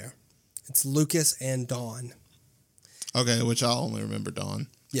boy's there. It's Lucas and Dawn. Okay, which I only remember Dawn.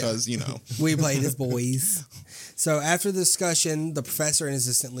 Because, we played as boys. So after the discussion, the professor and his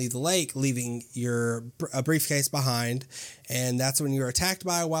assistant leave the lake, leaving a briefcase behind. And that's when you're attacked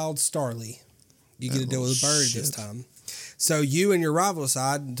by a wild Starly. You get to deal with a bird this time. So you and your rival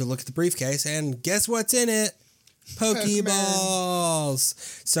decide to look at the briefcase, and guess what's in it? Pokeballs.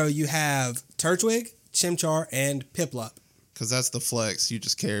 So you have Turtwig, Chimchar, and Piplup. Because that's the flex. You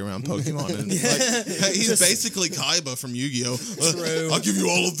just carry around Pokemon. And he's basically Kaiba from Yu-Gi-Oh! True. I'll give you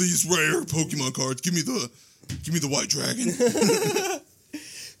all of these rare Pokemon cards. Give me the white dragon.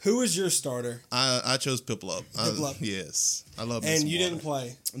 Who was your starter? I chose Piplup. Piplup. Yes. I love And you didn't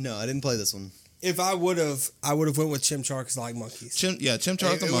play. No, I didn't play this one. If I would have went with Chimchar because I like monkeys.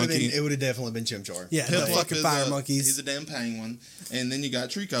 Chimchar the monkey. It would have definitely been Chimchar. Yeah, the Piplup fucking fire monkeys. He's a damn penguin. And then you got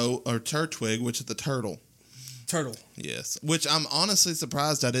Trico, or Turtwig, which is the turtle. Turtle. Yes. Which I'm honestly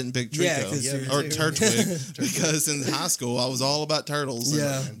surprised I didn't pick Trico. Or Turtwig. Because in high school, I was all about turtles.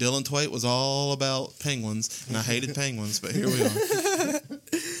 Yeah. And Dylan Twait was all about penguins. And I hated penguins, but here we are.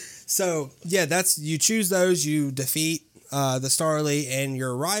 So, you choose those, you defeat the Starly, and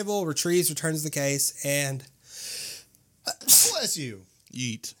your rival returns the case, and Bless you.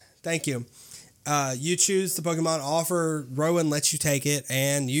 Yeet. thank you. You choose the Pokemon offer, Rowan lets you take it,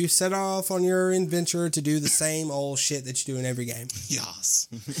 and you set off on your adventure to do the same old shit that you do in every game. Yes.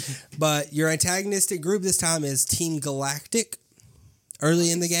 But your antagonistic group this time is Team Galactic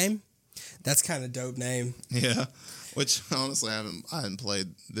early in the game. That's kind of dope name. Yeah. Which honestly I haven't played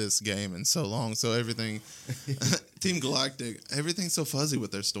this game in so long, so everything Team Galactic, everything's so fuzzy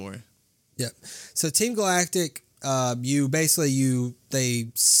with their story. Yep. So Team Galactic, they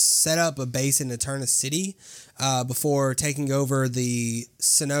set up a base in Eterna City before taking over the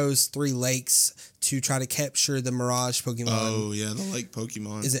Sinnoh's 3 lakes to try to capture the Mirage Pokemon. Oh yeah, the lake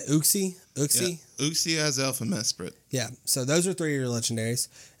Pokemon. Is it Uxie? Yeah. Uxie, Azelf, and Mesprit. Yeah. So those are 3 of your legendaries.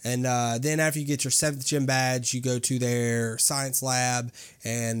 And then after you get your 7th gym badge, you go to their science lab,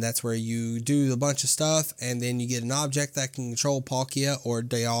 and that's where you do a bunch of stuff, and then you get an object that can control Palkia or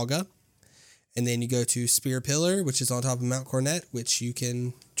Dialga. And then you go to Spear Pillar, which is on top of Mount Coronet, which you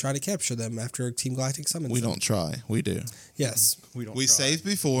can try to capture them after Team Galactic summons We them. don't try. We do. Yes. We saved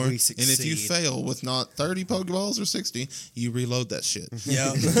before, We and if you succeed. fail with not 30 Pokeballs or 60, you reload that shit.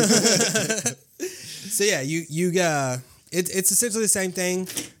 Yeah. So yeah, it's essentially the same thing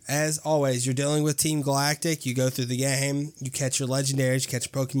as always. You're dealing with Team Galactic. You go through the game. You catch your legendaries. You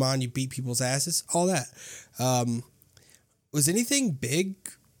catch your Pokemon. You beat people's asses. All that. Was anything big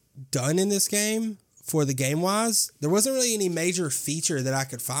done in this game for the game wise? There wasn't really any major feature that I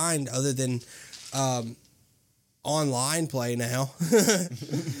could find other than online play now.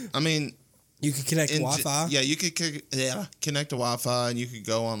 I mean, You could connect to Wi-Fi. Yeah, you could connect to Wi-Fi, and you could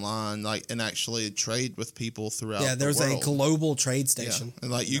go online and actually trade with people throughout. Yeah, there's the a world. global trade station.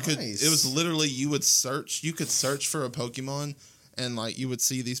 Yeah. And you could. Nice. It was literally you could search for a Pokemon, and you would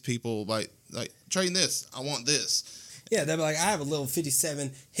see these people like trade this. I want this. Yeah, they'd be like, I have a level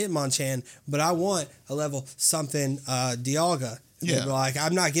 57 Hitmonchan, but I want a level something Dialga. Yeah. They'd be like,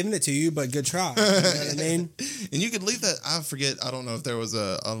 I'm not giving it to you, but good try. You know what I mean? And you could leave that. I forget. I don't know if there was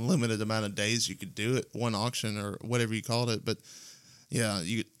a limited amount of days you could do it, one auction or whatever you called it. But yeah,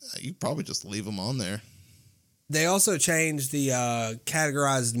 you probably just leave them on there. They also changed the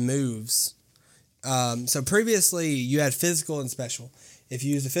categorized moves. So previously, you had physical and special. If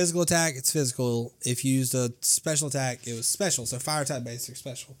you used a physical attack, it's physical. If you used a special attack, it was special. So fire type basic,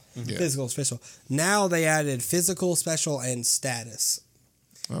 special. Yeah. Physical, special. Now they added physical, special, and status.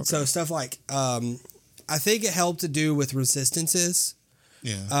 Okay. So stuff like, I think it helped to do with resistances.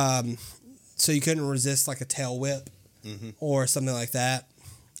 Yeah. So you couldn't resist like a tail whip or something like that.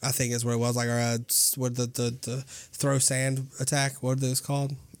 I think is what it was. Like what the throw sand attack. What are those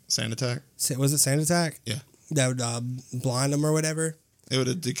called? Sand attack. Was it sand attack? Yeah. That would blind them or whatever. It would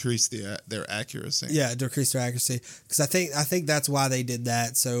have decreased their accuracy. Yeah, decrease their accuracy. Because I think that's why they did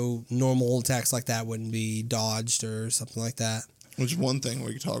that. So normal attacks like that wouldn't be dodged or something like that. Which one thing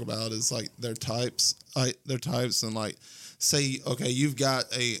we can talk about is like their types. And like, say, okay, you've got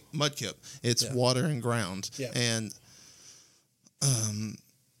a Mudkip. It's water and ground. Yeah. And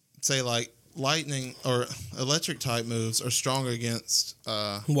say like lightning or electric type moves are stronger against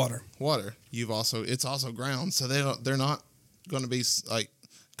Water. It's also ground, so they're not going to be like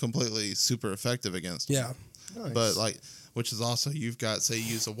completely super effective against them. Yeah. Nice. But like, which is also, you've got, say,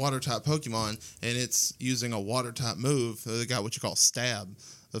 you use a water type Pokemon and it's using a water type move. So they got what you call stab.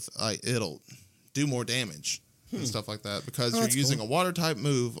 Like, it'll do more damage and stuff like that because you're using a water type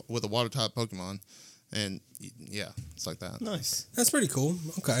move with a water type Pokemon. And yeah, it's like that. Nice. That's pretty cool.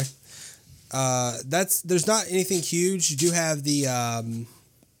 Okay. There's not anything huge. You do have the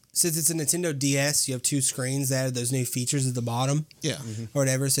since it's a Nintendo DS, you have 2 screens that added those new features at the bottom. Yeah. Or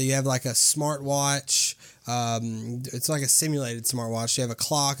whatever. So you have like a smartwatch. It's like a simulated smartwatch. You have a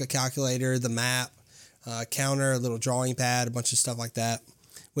clock, a calculator, the map, counter, a little drawing pad, a bunch of stuff like that,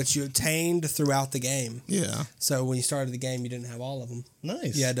 which you obtained throughout the game. Yeah. So when you started the game, you didn't have all of them.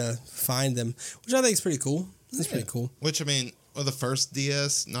 Nice. You had to find them, which I think is pretty cool. That's pretty cool. Which, I mean, well, the first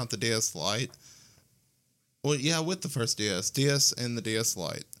DS, not the DS Lite. Well, yeah, with the first DS and the DS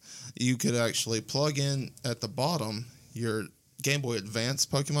Lite, you could actually plug in at the bottom your Game Boy Advance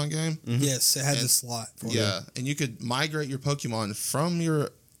Pokemon game. Mm-hmm. Yes, it had the slot for it. Yeah, and you could migrate your Pokemon from your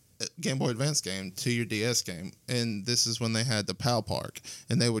Game Boy Advance game to your DS game. And this is when they had the PAL Park.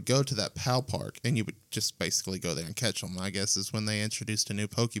 And they would go to that PAL Park, and you would just basically go there and catch them. I guess is when they introduced a new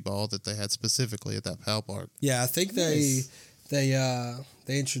Pokeball that they had specifically at that PAL Park. Yeah, I think they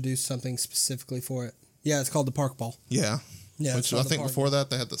introduced something specifically for it. Yeah, it's called the Park Ball. Yeah. Yeah, Which I think before that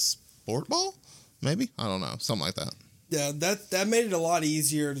they had the Sport Ball? Maybe? I don't know. Something like that. Yeah, that made it a lot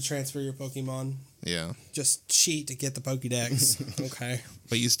easier to transfer your Pokemon. Yeah. Just cheat to get the Pokédex. Okay.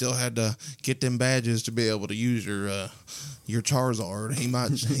 But you still had to get them badges to be able to use your Charizard. He might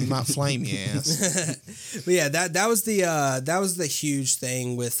flame your ass. But yeah, that was the huge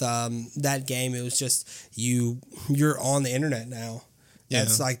thing with that game. It was just you're on the internet now.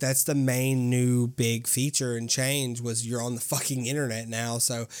 That's the main new big feature and change was you're on the fucking internet now,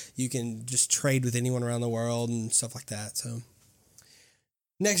 so you can just trade with anyone around the world and stuff like that. So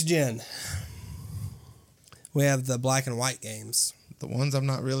next gen, we have the black and white games. The ones I'm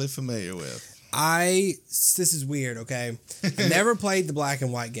not really familiar with. This is weird, okay? I never played the black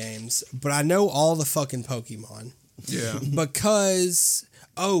and white games, but I know all the fucking Pokemon. Yeah. Because,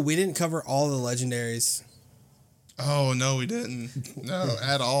 we didn't cover all the legendaries. Oh, no, we didn't. No,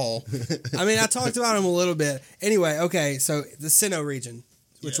 at all. I mean, I talked about them a little bit. Anyway, okay, so the Sinnoh region,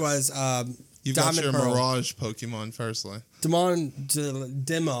 which was You've Diamond got your Pearl. Mirage Pokemon, firstly. Diamond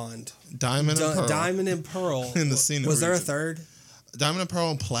Diamond and Pearl. Diamond and Pearl. In the Sinnoh Was there a region. third? Diamond and Pearl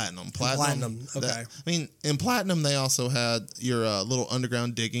and Platinum. Platinum, okay. In Platinum, they also had your little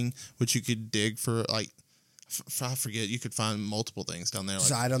underground digging, which you could dig for, like, I forget, you could find multiple things down there.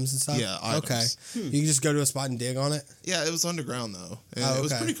 Just like items and stuff? Yeah, items. Okay. You can just go to a spot and dig on it? Yeah, it was underground, though. And Oh, it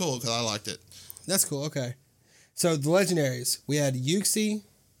was okay. pretty cool because I liked it. That's cool, okay. So the legendaries, we had Uxie,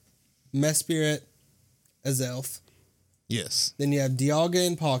 Mesprit, Azelf. Yes. Then you have Dialga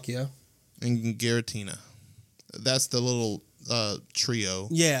and Palkia. And Giratina. That's the little trio.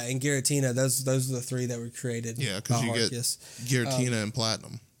 Yeah, and Giratina. Those are the 3 that were created. Yeah, because by you get Arceus. Giratina and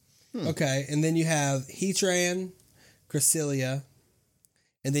Platinum. Okay, and then you have Heatran, Cresselia,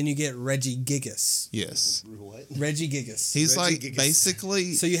 and then you get Regigigas. Yes. What? Regigigas. He's like Regigigas.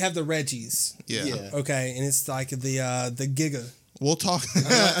 basically. So you have the Reggies. Yeah. Okay, and it's like the Giga. We'll talk.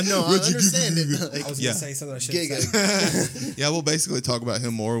 No, I understand it. I was Yeah. gonna say something I shouldn't Giga. say. Yeah, we'll basically talk about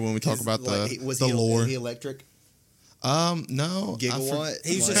him more when we talk about the lore. Was he electric? No. Gigawatt?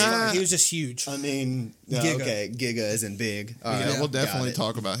 He was Like- he was just huge. I mean, no, Giga. okay, Giga isn't big. All Yeah, right, we'll got definitely it.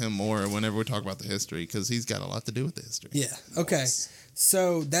 talk about him more whenever we talk about the history because he's got a lot to do with the history. Yeah. Okay.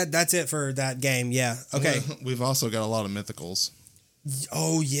 So that's it for that game. Yeah. Okay. We've also got a lot of mythicals.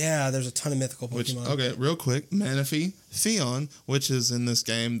 Oh yeah, there's a ton of mythical Which Pokemon. okay, real quick, Manaphy, Theon, which is in this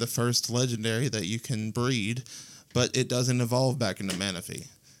game the first legendary that you can breed, but it doesn't evolve back into Manaphy.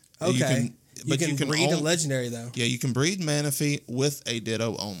 Okay. You can breed a only- legendary though. Yeah, you can breed Manaphy with a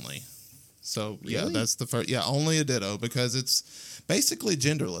Ditto only. So yeah, Really? that's the first. Yeah, only a Ditto because it's basically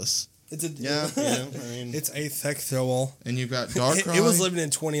genderless. It's a Yeah, I mean, it's asexual. And you've got Darkrai. It was living in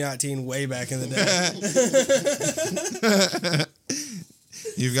 2019, way back in the day.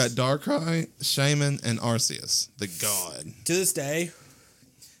 You've got Darkrai, Shaman, and Arceus, the god. To this day,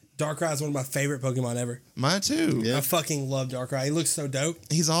 Darkrai is one of my favorite Pokemon ever. Mine too. Yeah. I fucking love Darkrai. He looks so dope.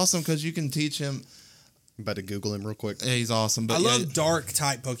 He's awesome because you can teach him. I'm about to Google him real quick. Yeah, he's awesome. But I yeah, love dark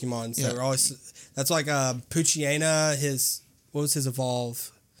type Pokemon. So Yeah. they're always that's like Poochyena. His What was his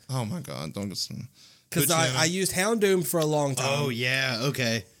evolve? Oh my god, don't just Because I used Houndoom for a long time. Oh yeah,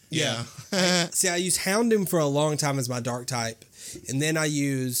 okay. yeah. See, I used Houndoom for a long time as my dark type, and then I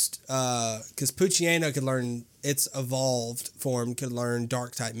used because Poochyena could learn its evolved form could learn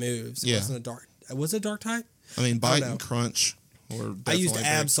dark type moves. It wasn't a dark. Was it a dark type? I mean, Bite and Crunch were. I used big.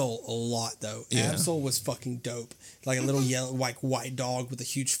 Absol a lot though. Yeah. Absol was fucking dope, like a little yellow, like white dog with a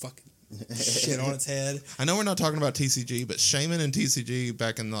huge fucking shit on its head. I know we're not talking about TCG, but Shaman and TCG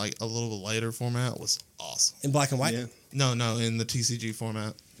back in like a little later format was awesome. In black and white. Yeah. No, in the TCG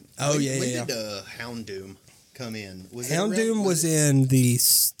format. Oh When yeah. did Houndoom come in? Houndoom was in the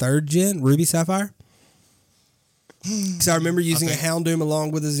 3rd gen Ruby Sapphire. Because I remember using a Houndoom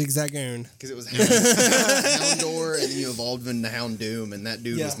along with a Zigzagoon. Because it was Houndour, and then you evolved into Houndoom, and that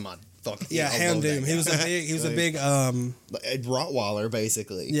dude was my fucking Houndoom. He was a big a Rottweiler,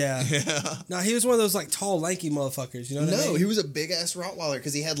 basically. Yeah. No, he was one of those like tall, lanky motherfuckers. You know what I mean? No, he was a big ass Rottweiler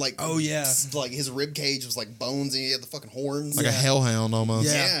because he had like like his rib cage was like bones, and he had the fucking horns. Like a hellhound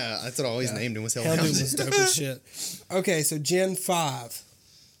almost. Yeah, that's what I always named him. Was Houndoom Hellhound. was dope as shit. Okay, so Gen 5.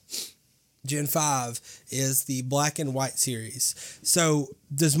 Gen 5 is the black and white series. So,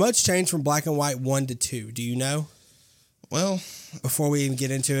 does much change from black and white 1 to 2? Do you know? Well, Before we even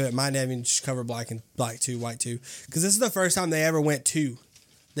get into it, might not even just cover black 2, white 2. Because this is the first time they ever went 2.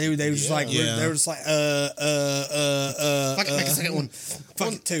 They were just like, Yeah. they were just like, Fuck it, make a second one.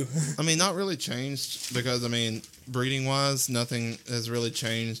 fuck it, 2. I mean, not really changed because, I mean, breeding wise, nothing has really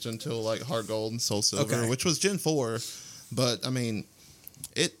changed until like Heart Gold and Soul Silver, Okay. which was Gen 4. But, I mean,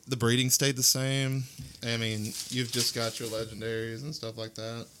 the breeding stayed the same. I mean, you've just got your legendaries and stuff like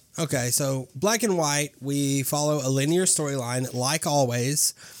that. Okay, so black and white, we follow a linear storyline, like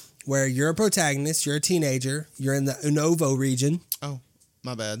always, where you're a protagonist, you're a teenager, you're in the Unova region. Oh,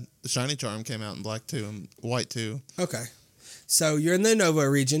 my bad. The Shiny Charm came out in black too and white too. Okay, so you're in the Unova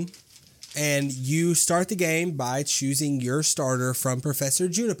region, and you start the game by choosing your starter from Professor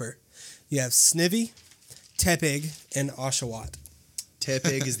Juniper. You have Snivy, Tepig, and Oshawott.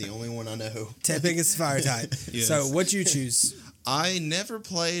 Tepig is the only one I know. Tepig is fire type. Yes. So what'd you choose? I never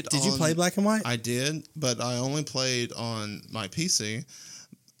played Did you play black and white? I did, but I only played on my PC.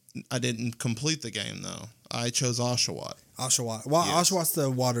 I didn't complete the game, though. I chose Oshawott. Oshawott. Well, Yes. Oshawott's the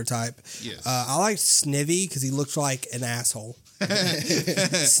water type. Yes. I like Snivy because he looks like an asshole.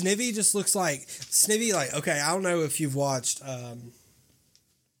 Snivy just looks like... Snivy, like, okay, I don't know if you've watched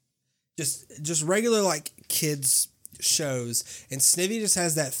just regular, like, kids shows, and Snivy just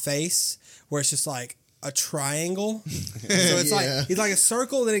has that face where it's just like a triangle. So it's like he's like a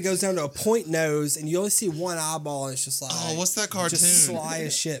circle, then it goes down to a point nose, and you only see one eyeball, and it's just like, Oh, what's that cartoon? just sly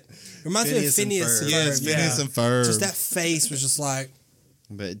as shit. Reminds me of Phineas and Ferb. Yes, Phineas and Ferb. Just that face was just like,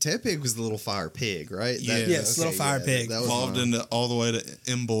 But Tepig was the little fire pig, right? Yeah. Yes, little fire pig. That was Evolved mine. into all the way to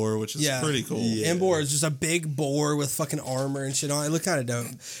Embor, which is pretty cool. Yeah. Embor is just a big boar with fucking armor and shit on it. It looked kind of dope.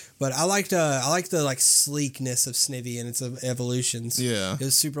 But I liked the like sleekness of Snivy and its evolutions. Yeah. It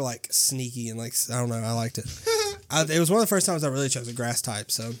was super like sneaky and like, I don't know, I liked it. It was one of the first times I really chose a grass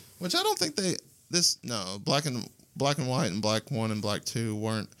type, so. Which I don't think black and white and black 1 and black 2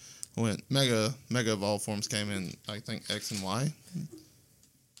 went mega evolved forms came in, I think X and Y.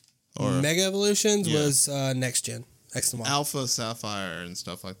 Or Mega Evolutions Yeah. was next gen, X and Y. Alpha Sapphire and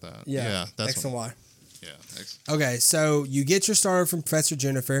stuff like that. Yeah, that's X and Y. Yeah, X. Okay, so you get your starter from Professor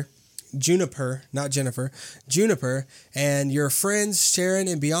Juniper, not Jennifer, Juniper, and your friends Sharon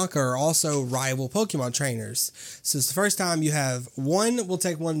and Bianca are also rival Pokemon trainers. So it's the first time you have one will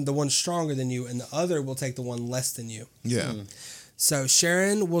take the one stronger than you, and the other will take the one less than you. Yeah. So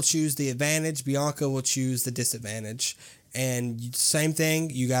Sharon will choose the advantage, Bianca will choose the disadvantage. And same thing,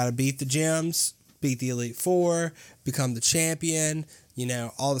 you got to beat the gyms, beat the Elite Four, become the champion,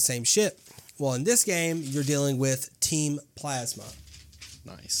 all the same shit. Well, in this game, you're dealing with Team Plasma.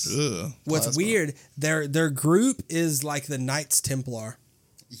 Nice. Ugh, What's Plasma. weird, their group is like the Knights Templar.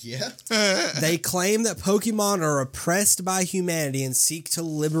 Yeah. They claim that Pokemon are oppressed by humanity and seek to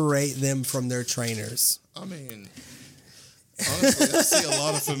liberate them from their trainers. I mean, honestly, I see a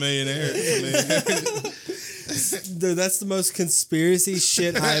lot of familiarity. Dude, that's the most conspiracy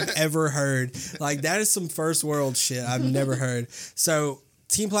shit I've ever heard. Like, that is some first world shit I've never heard. So,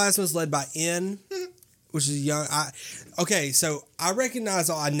 Team Plasma is led by N, which is young. So I recognize,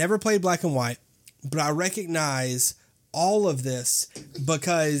 I never played Black and White, but I recognize all of this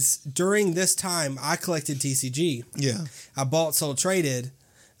because during this time I collected TCG. Yeah. I bought, sold, traded,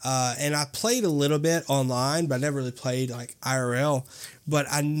 and I played a little bit online, but I never really played like IRL. But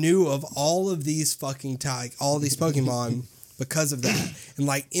I knew of all of these fucking all these Pokemon because of that. And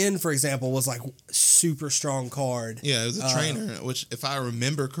like N, for example, was like super strong card. Yeah, it was a trainer, which, if I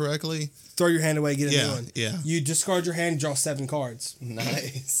remember correctly, Throw your hand away, get a new one. Yeah. You discard your hand, draw 7 cards.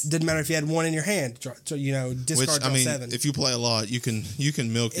 Nice. Didn't matter if you had one in your hand. Discard, draw 7. if you play a lot, you can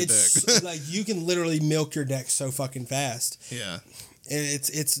milk your It's deck. like you can literally milk your deck so fucking fast. Yeah. And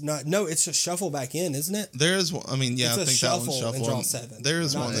it's not. No, it's just shuffle back in, isn't it? There is one. I mean, yeah, It's I a think that one's shuffle shuffle. and draw 7. There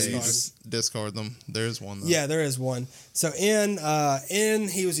is Not one that you discard. just discard them. There is one though. Yeah, there is one. So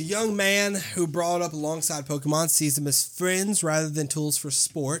he was a young man who brought up alongside Pokemon, sees them as friends rather than tools for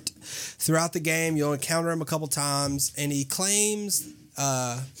sport. Throughout the game, you'll encounter him a couple times, and he claims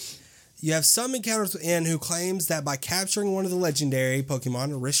you have some encounters with N who claims that by capturing one of the legendary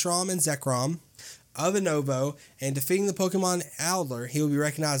Pokemon, Reshiram and Zekrom, of Unova, and defeating the Pokemon Owler, he will be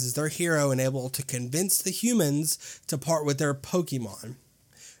recognized as their hero and able to convince the humans to part with their Pokemon.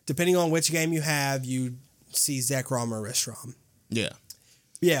 Depending on which game you have, you see Zekrom or Reshiram. Yeah.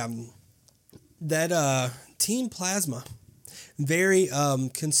 Yeah. That Team Plasma. Very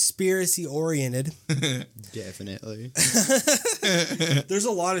conspiracy oriented. Definitely. There's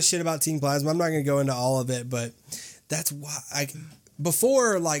a lot of shit about Team Plasma. I'm not going to go into all of it, but that's why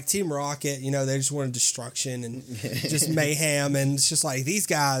before, like, Team Rocket, they just wanted destruction and just mayhem, and it's just like these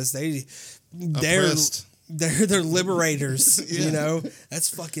guys, they're liberators. That's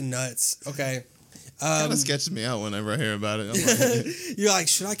fucking nuts. Okay. Kind of sketches me out whenever I hear about it. I'm like, You're like,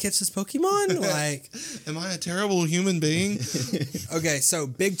 should I catch this Pokemon? Like, am I a terrible human being? okay, so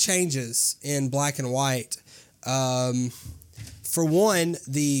big changes in Black and White. For one,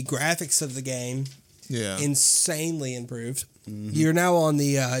 the graphics of the game insanely improved. Mm-hmm. You're now on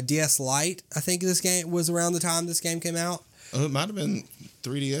the DS Lite. I think this game was around the time this game came out. Oh, it might have been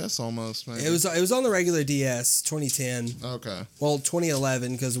 3DS almost. Maybe. It was on the regular DS 2010. Okay. Well,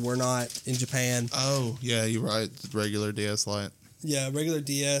 2011 because we're not in Japan. Oh yeah, you're right. The regular DS Lite. Yeah, regular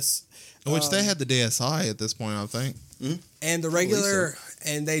DS. Which they had the DSi at this point, I think. Mm-hmm. And the regular,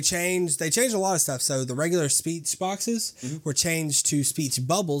 and they changed a lot of stuff. So the regular speech boxes were changed to speech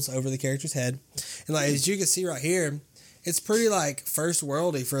bubbles over the character's head, and like as you can see right here, it's pretty like first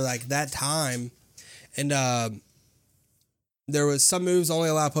worldy for like that time, and there was some moves only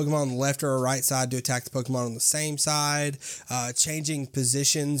allow Pokemon on the left or right side to attack the Pokemon on the same side. Changing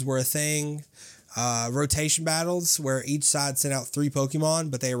positions were a thing. Rotation battles where each side sent out 3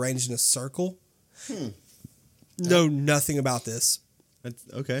 Pokemon, but they arranged in a circle. Know nothing about this. That's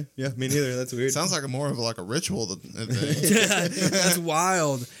okay. Yeah, me neither. That's weird. Sounds like more of a ritual than That's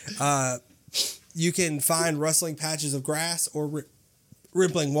wild. You can find rustling patches of grass or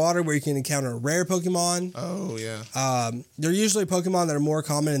rippling water where you can encounter rare Pokemon. Oh, yeah. They're usually Pokemon that are more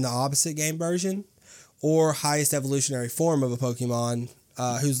common in the opposite game version or highest evolutionary form of a Pokemon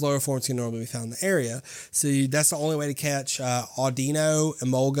whose lower forms can normally be found in the area. So that's the only way to catch Audino,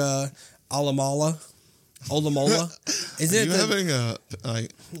 Emolga, Olamola. Is it having a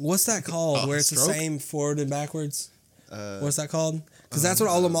what's that called? Where it's stroke? the same forward and backwards? What's that called? Because that's what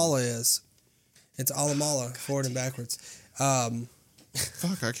Olamola is. It's Olamola, forward and backwards.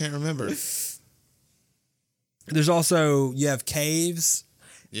 Fuck, I can't remember. There's also, you have caves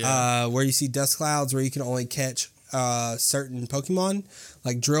where you see dust clouds where you can only catch certain Pokemon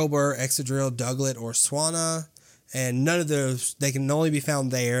like Drillbur, Excadrill, Douglet, or Swanna, and none of those, they can only be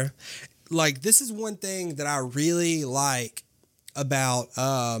found there. Like, this is one thing that I really like about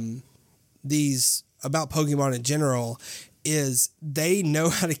about Pokemon in general is they know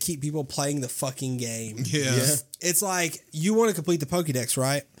how to keep people playing the fucking game. Yeah. It's like, you want to complete the Pokédex,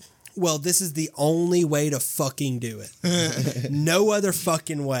 right? Well, this is the only way to fucking do it. No other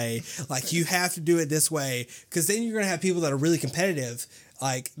fucking way. Like, you have to do it this way, because then you're going to have people that are really competitive,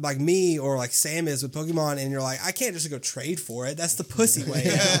 like me or like Sam is with Pokemon, and you're like, I can't just go trade for it. That's the pussy way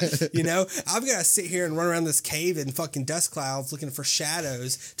now. I've got to sit here and run around this cave in fucking dust clouds looking for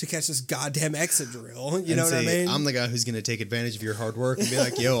shadows to catch this goddamn Excadrill. You know what I mean? I'm the guy who's going to take advantage of your hard work and be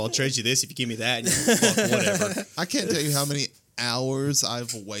like, yo, I'll trade you this if you give me that. And you're like, fuck, whatever. I can't tell you how many hours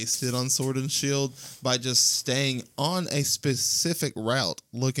I've wasted on Sword and Shield by just staying on a specific route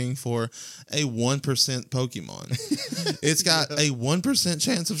looking for a 1% Pokemon. It's got a 1%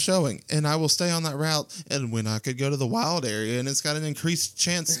 chance of showing, and I will stay on that route. And when I could go to the wild area, and it's got an increased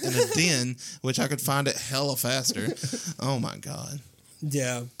chance in a den, which I could find it hella faster. Oh my god.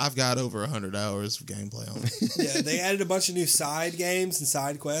 Yeah. I've got over 100 hours of gameplay on it. Yeah, they added a bunch of new side games and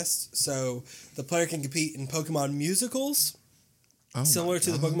side quests, so the player can compete in Pokemon musicals. similar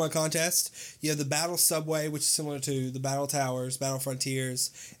to the Pokemon contest. You have the Battle Subway, which is similar to the Battle Towers, Battle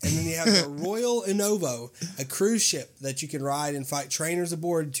Frontiers. And then you have the Royal Innovo, a cruise ship that you can ride and fight trainers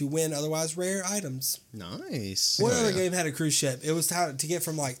aboard to win otherwise rare items. Nice. What other game had a cruise ship? It was to get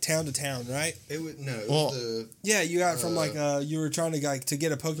from like town to town, right? It would no. It Well, was the Yeah, you got from like you were trying to to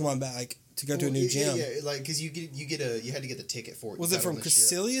get a Pokemon back, like to go to a new gym. Yeah, like because you had to get the ticket for it. Was it from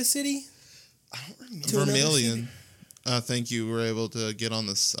Cresselia City? I don't remember. To another Vermilion. I think you were able to get on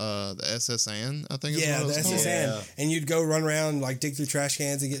this the SSN. I think. Yeah, is what the it was called. SSN, and you'd go run around like dig through trash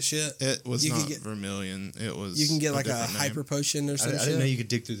cans and get shit. It was You could not get- Vermilion. It was. You can get like a different name. hyper potion or I some shit. didn't know you could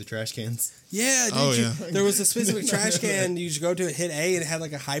dig through the trash cans. Yeah, dude. Oh, yeah. There was a specific trash can. You just go to it, hit A, and it had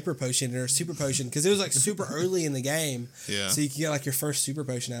like a hyper potion or a super potion because it was like super early in the game. Yeah. So you could get like your first super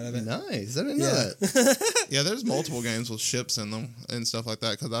potion out of it. Nice. I didn't know Yeah. that. Yeah, there's multiple games with ships in them and stuff like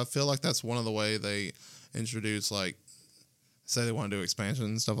that because I feel like that's one of the way they introduce like, say they want to do expansion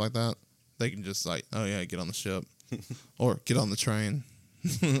and stuff like that. They can just like, oh yeah, get on the ship or get on the train.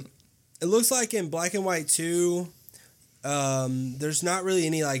 It looks like in Black and White 2, there's not really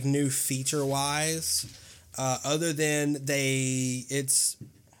any like new feature wise, other than it's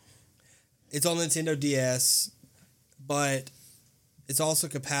on Nintendo DS, but it's also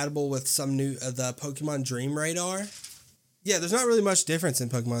compatible with some new the Pokemon Dream Radar. Yeah, there's not really much difference in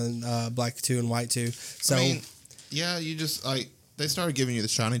Pokemon Black 2 and White 2. So I mean, yeah, you just like they started giving you the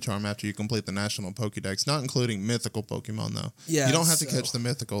shiny charm after you complete the national Pokédex, not including mythical Pokemon though. Yeah, you don't have to so- catch the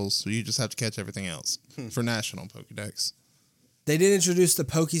mythicals, so you just have to catch everything else for national Pokédex. they did introduce the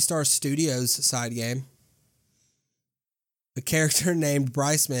Pokestar Studios side game. A character named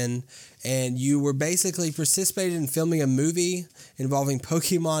Bryceman, and you were basically participating in filming a movie involving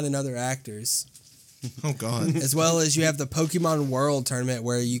Pokemon and other actors. Oh God. As well as you have the Pokemon World Tournament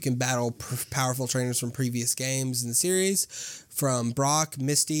where you can battle powerful trainers from previous games in the series, from Brock,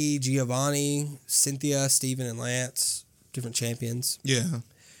 Misty, Giovanni, Cynthia, Steven, and Lance, different champions. Yeah.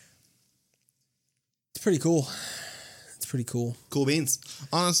 It's pretty cool. It's pretty cool. Cool beans.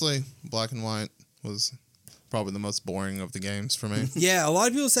 Honestly, Black and White was probably the most boring of the games for me. Yeah, a lot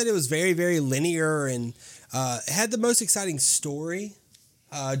of people said it was very, very linear and it had the most exciting story.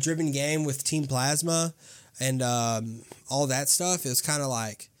 Driven game with Team Plasma and all that stuff. It was kind of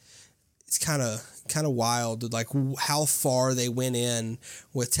like it's kind of wild, like how far they went in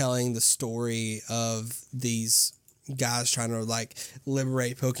with telling the story of these guys trying to like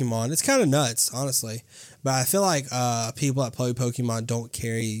liberate Pokemon. It's kind of nuts, honestly. But I feel like people that play Pokemon don't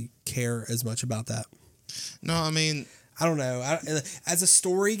care as much about that. No, I mean, I don't know. As a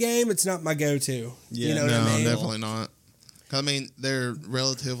story game, it's not my go-to. Yeah, you know no, what I mean? definitely not. I mean, they're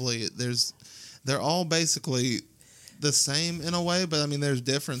all basically the same in a way, but I mean, there's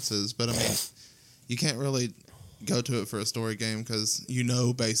differences. But I mean, you can't really go to it for a story game because you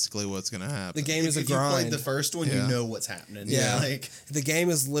know basically what's going to happen. The game is a If you grind. played the first one, Yeah. you know what's happening. Yeah. Like The game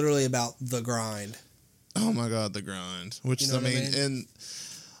is literally about the grind. Oh my God, the grind. Which You know I what I mean, mean? and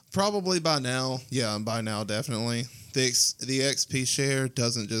probably by now, definitely the XP share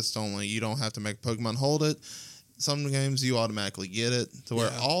doesn't just only you don't have to make Pokemon hold it. Some games you automatically get it to where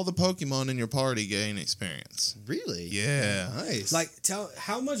Yeah. all the Pokemon in your party gain experience. really? Yeah. Nice. Like,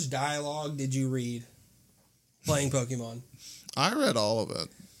 how much dialogue did you read playing Pokemon? I read all of it.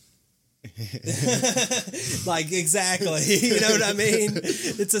 Like, exactly. You know what I mean?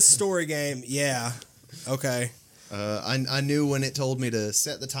 It's a story game. Yeah. Okay. I knew when it told me to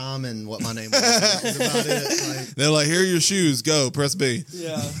set the time and what my name was. That was about it. Like, They're like, here are your shoes. Go, press B.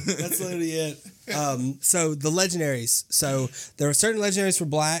 Yeah, that's literally it. So the legendaries. So there were certain legendaries for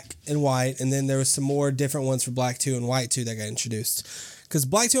Black and White, and then there was some more different ones for Black 2 and White 2 that got introduced. Because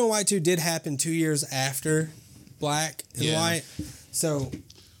Black 2 and White 2 did happen 2 years after Black and Yeah. White. So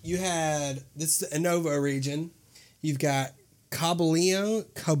you had, this is the Unova region. You've got Cobalion,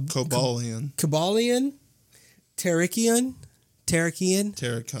 Cobalion. Terrakion,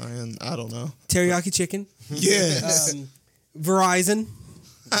 Terrakion. I don't know. Teriyaki Chicken, Yes. Verizon,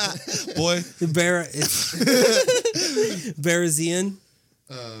 Boy. Virizion. Virizion.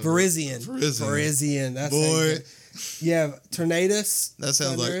 Virizion. Virizion. That's Boy. You have Tornadus. That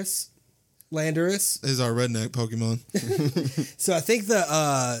sounds like- Landorus. This is our redneck Pokemon. So I think the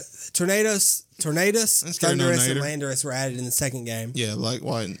Tornadus, That's Thundurus, and Tornado. Landorus were added in the second game. Yeah, Black,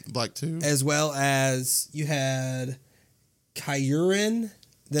 White, and Black 2. As well as you had Kyurem,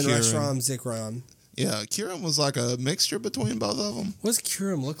 then Kyurem. Reshiram, Zekrom. Yeah, Kyurem was like a mixture between both of them. What does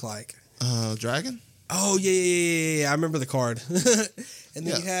Kyurem look like? Dragon? Oh, yeah. I remember the card. And then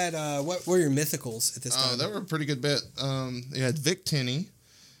Yeah. you had, what were your mythicals at this Oh, time? they were a pretty good bit. You had Victini,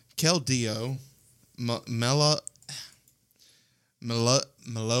 Keldeo,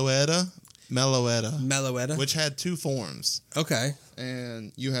 Meloetta, which had two forms. Okay.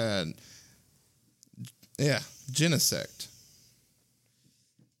 And you had, Genesect,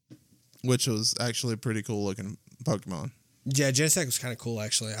 which was actually a pretty cool looking Pokemon. Yeah, Genesect was kind of cool,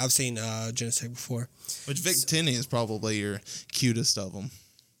 actually. I've seen Genesect before. Which Victini is probably your cutest of them.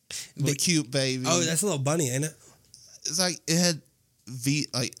 The cute baby. Oh, that's a little bunny, ain't it? It's like, it had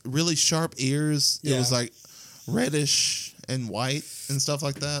really sharp ears. Yeah. It was like reddish and white and stuff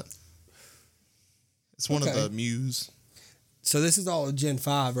like that. It's one of the Mews. So this is all Gen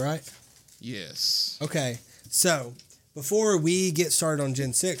 5, right? Yes. Okay. So before we get started on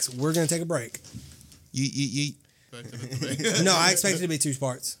Gen 6, we're going to take a break. Yeet. No, I expect it to be 2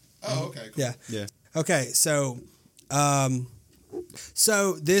 parts. Oh, okay. Cool. Yeah. Okay, so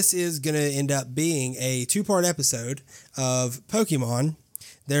this is going to end up being a 2-part episode of Pokemon.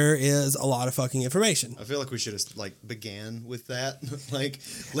 There is a lot of fucking information. I feel like we should have began with that.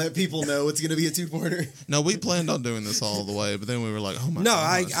 Let people know it's going to be a 2-parter. No, we planned on doing this all the way, but then we were like, oh my god. No,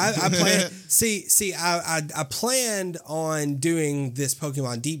 I planned. I planned on doing this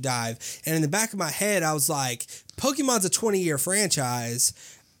Pokemon deep dive, and in the back of my head, I was like, Pokemon's a 20-year franchise.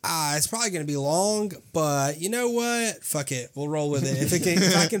 It's probably going to be long, but you know what? Fuck it. We'll roll with it. If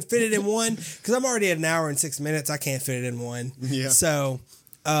I can fit it in one, because I'm already at an hour and 6 minutes, I can't fit it in one. Yeah. So,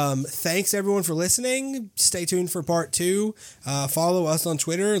 thanks everyone for listening. Stay tuned for part 2. Follow us on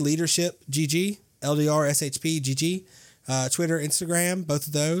Twitter, Leadership GG, LDR SHP GG, Twitter, Instagram, both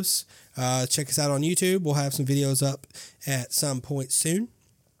of those. Check us out on YouTube. We'll have some videos up at some point soon.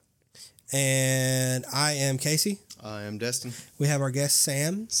 And I am Casey. I am Destin. We have our guest,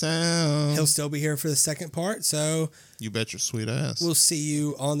 Sam. He'll still be here for the second part, so... You bet your sweet ass. We'll see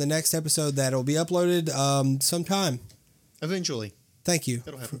you on the next episode that'll be uploaded sometime. Eventually. Thank you.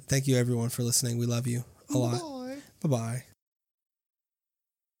 It'll happen. Thank you, everyone, for listening. We love you a lot. Bye. Bye-bye.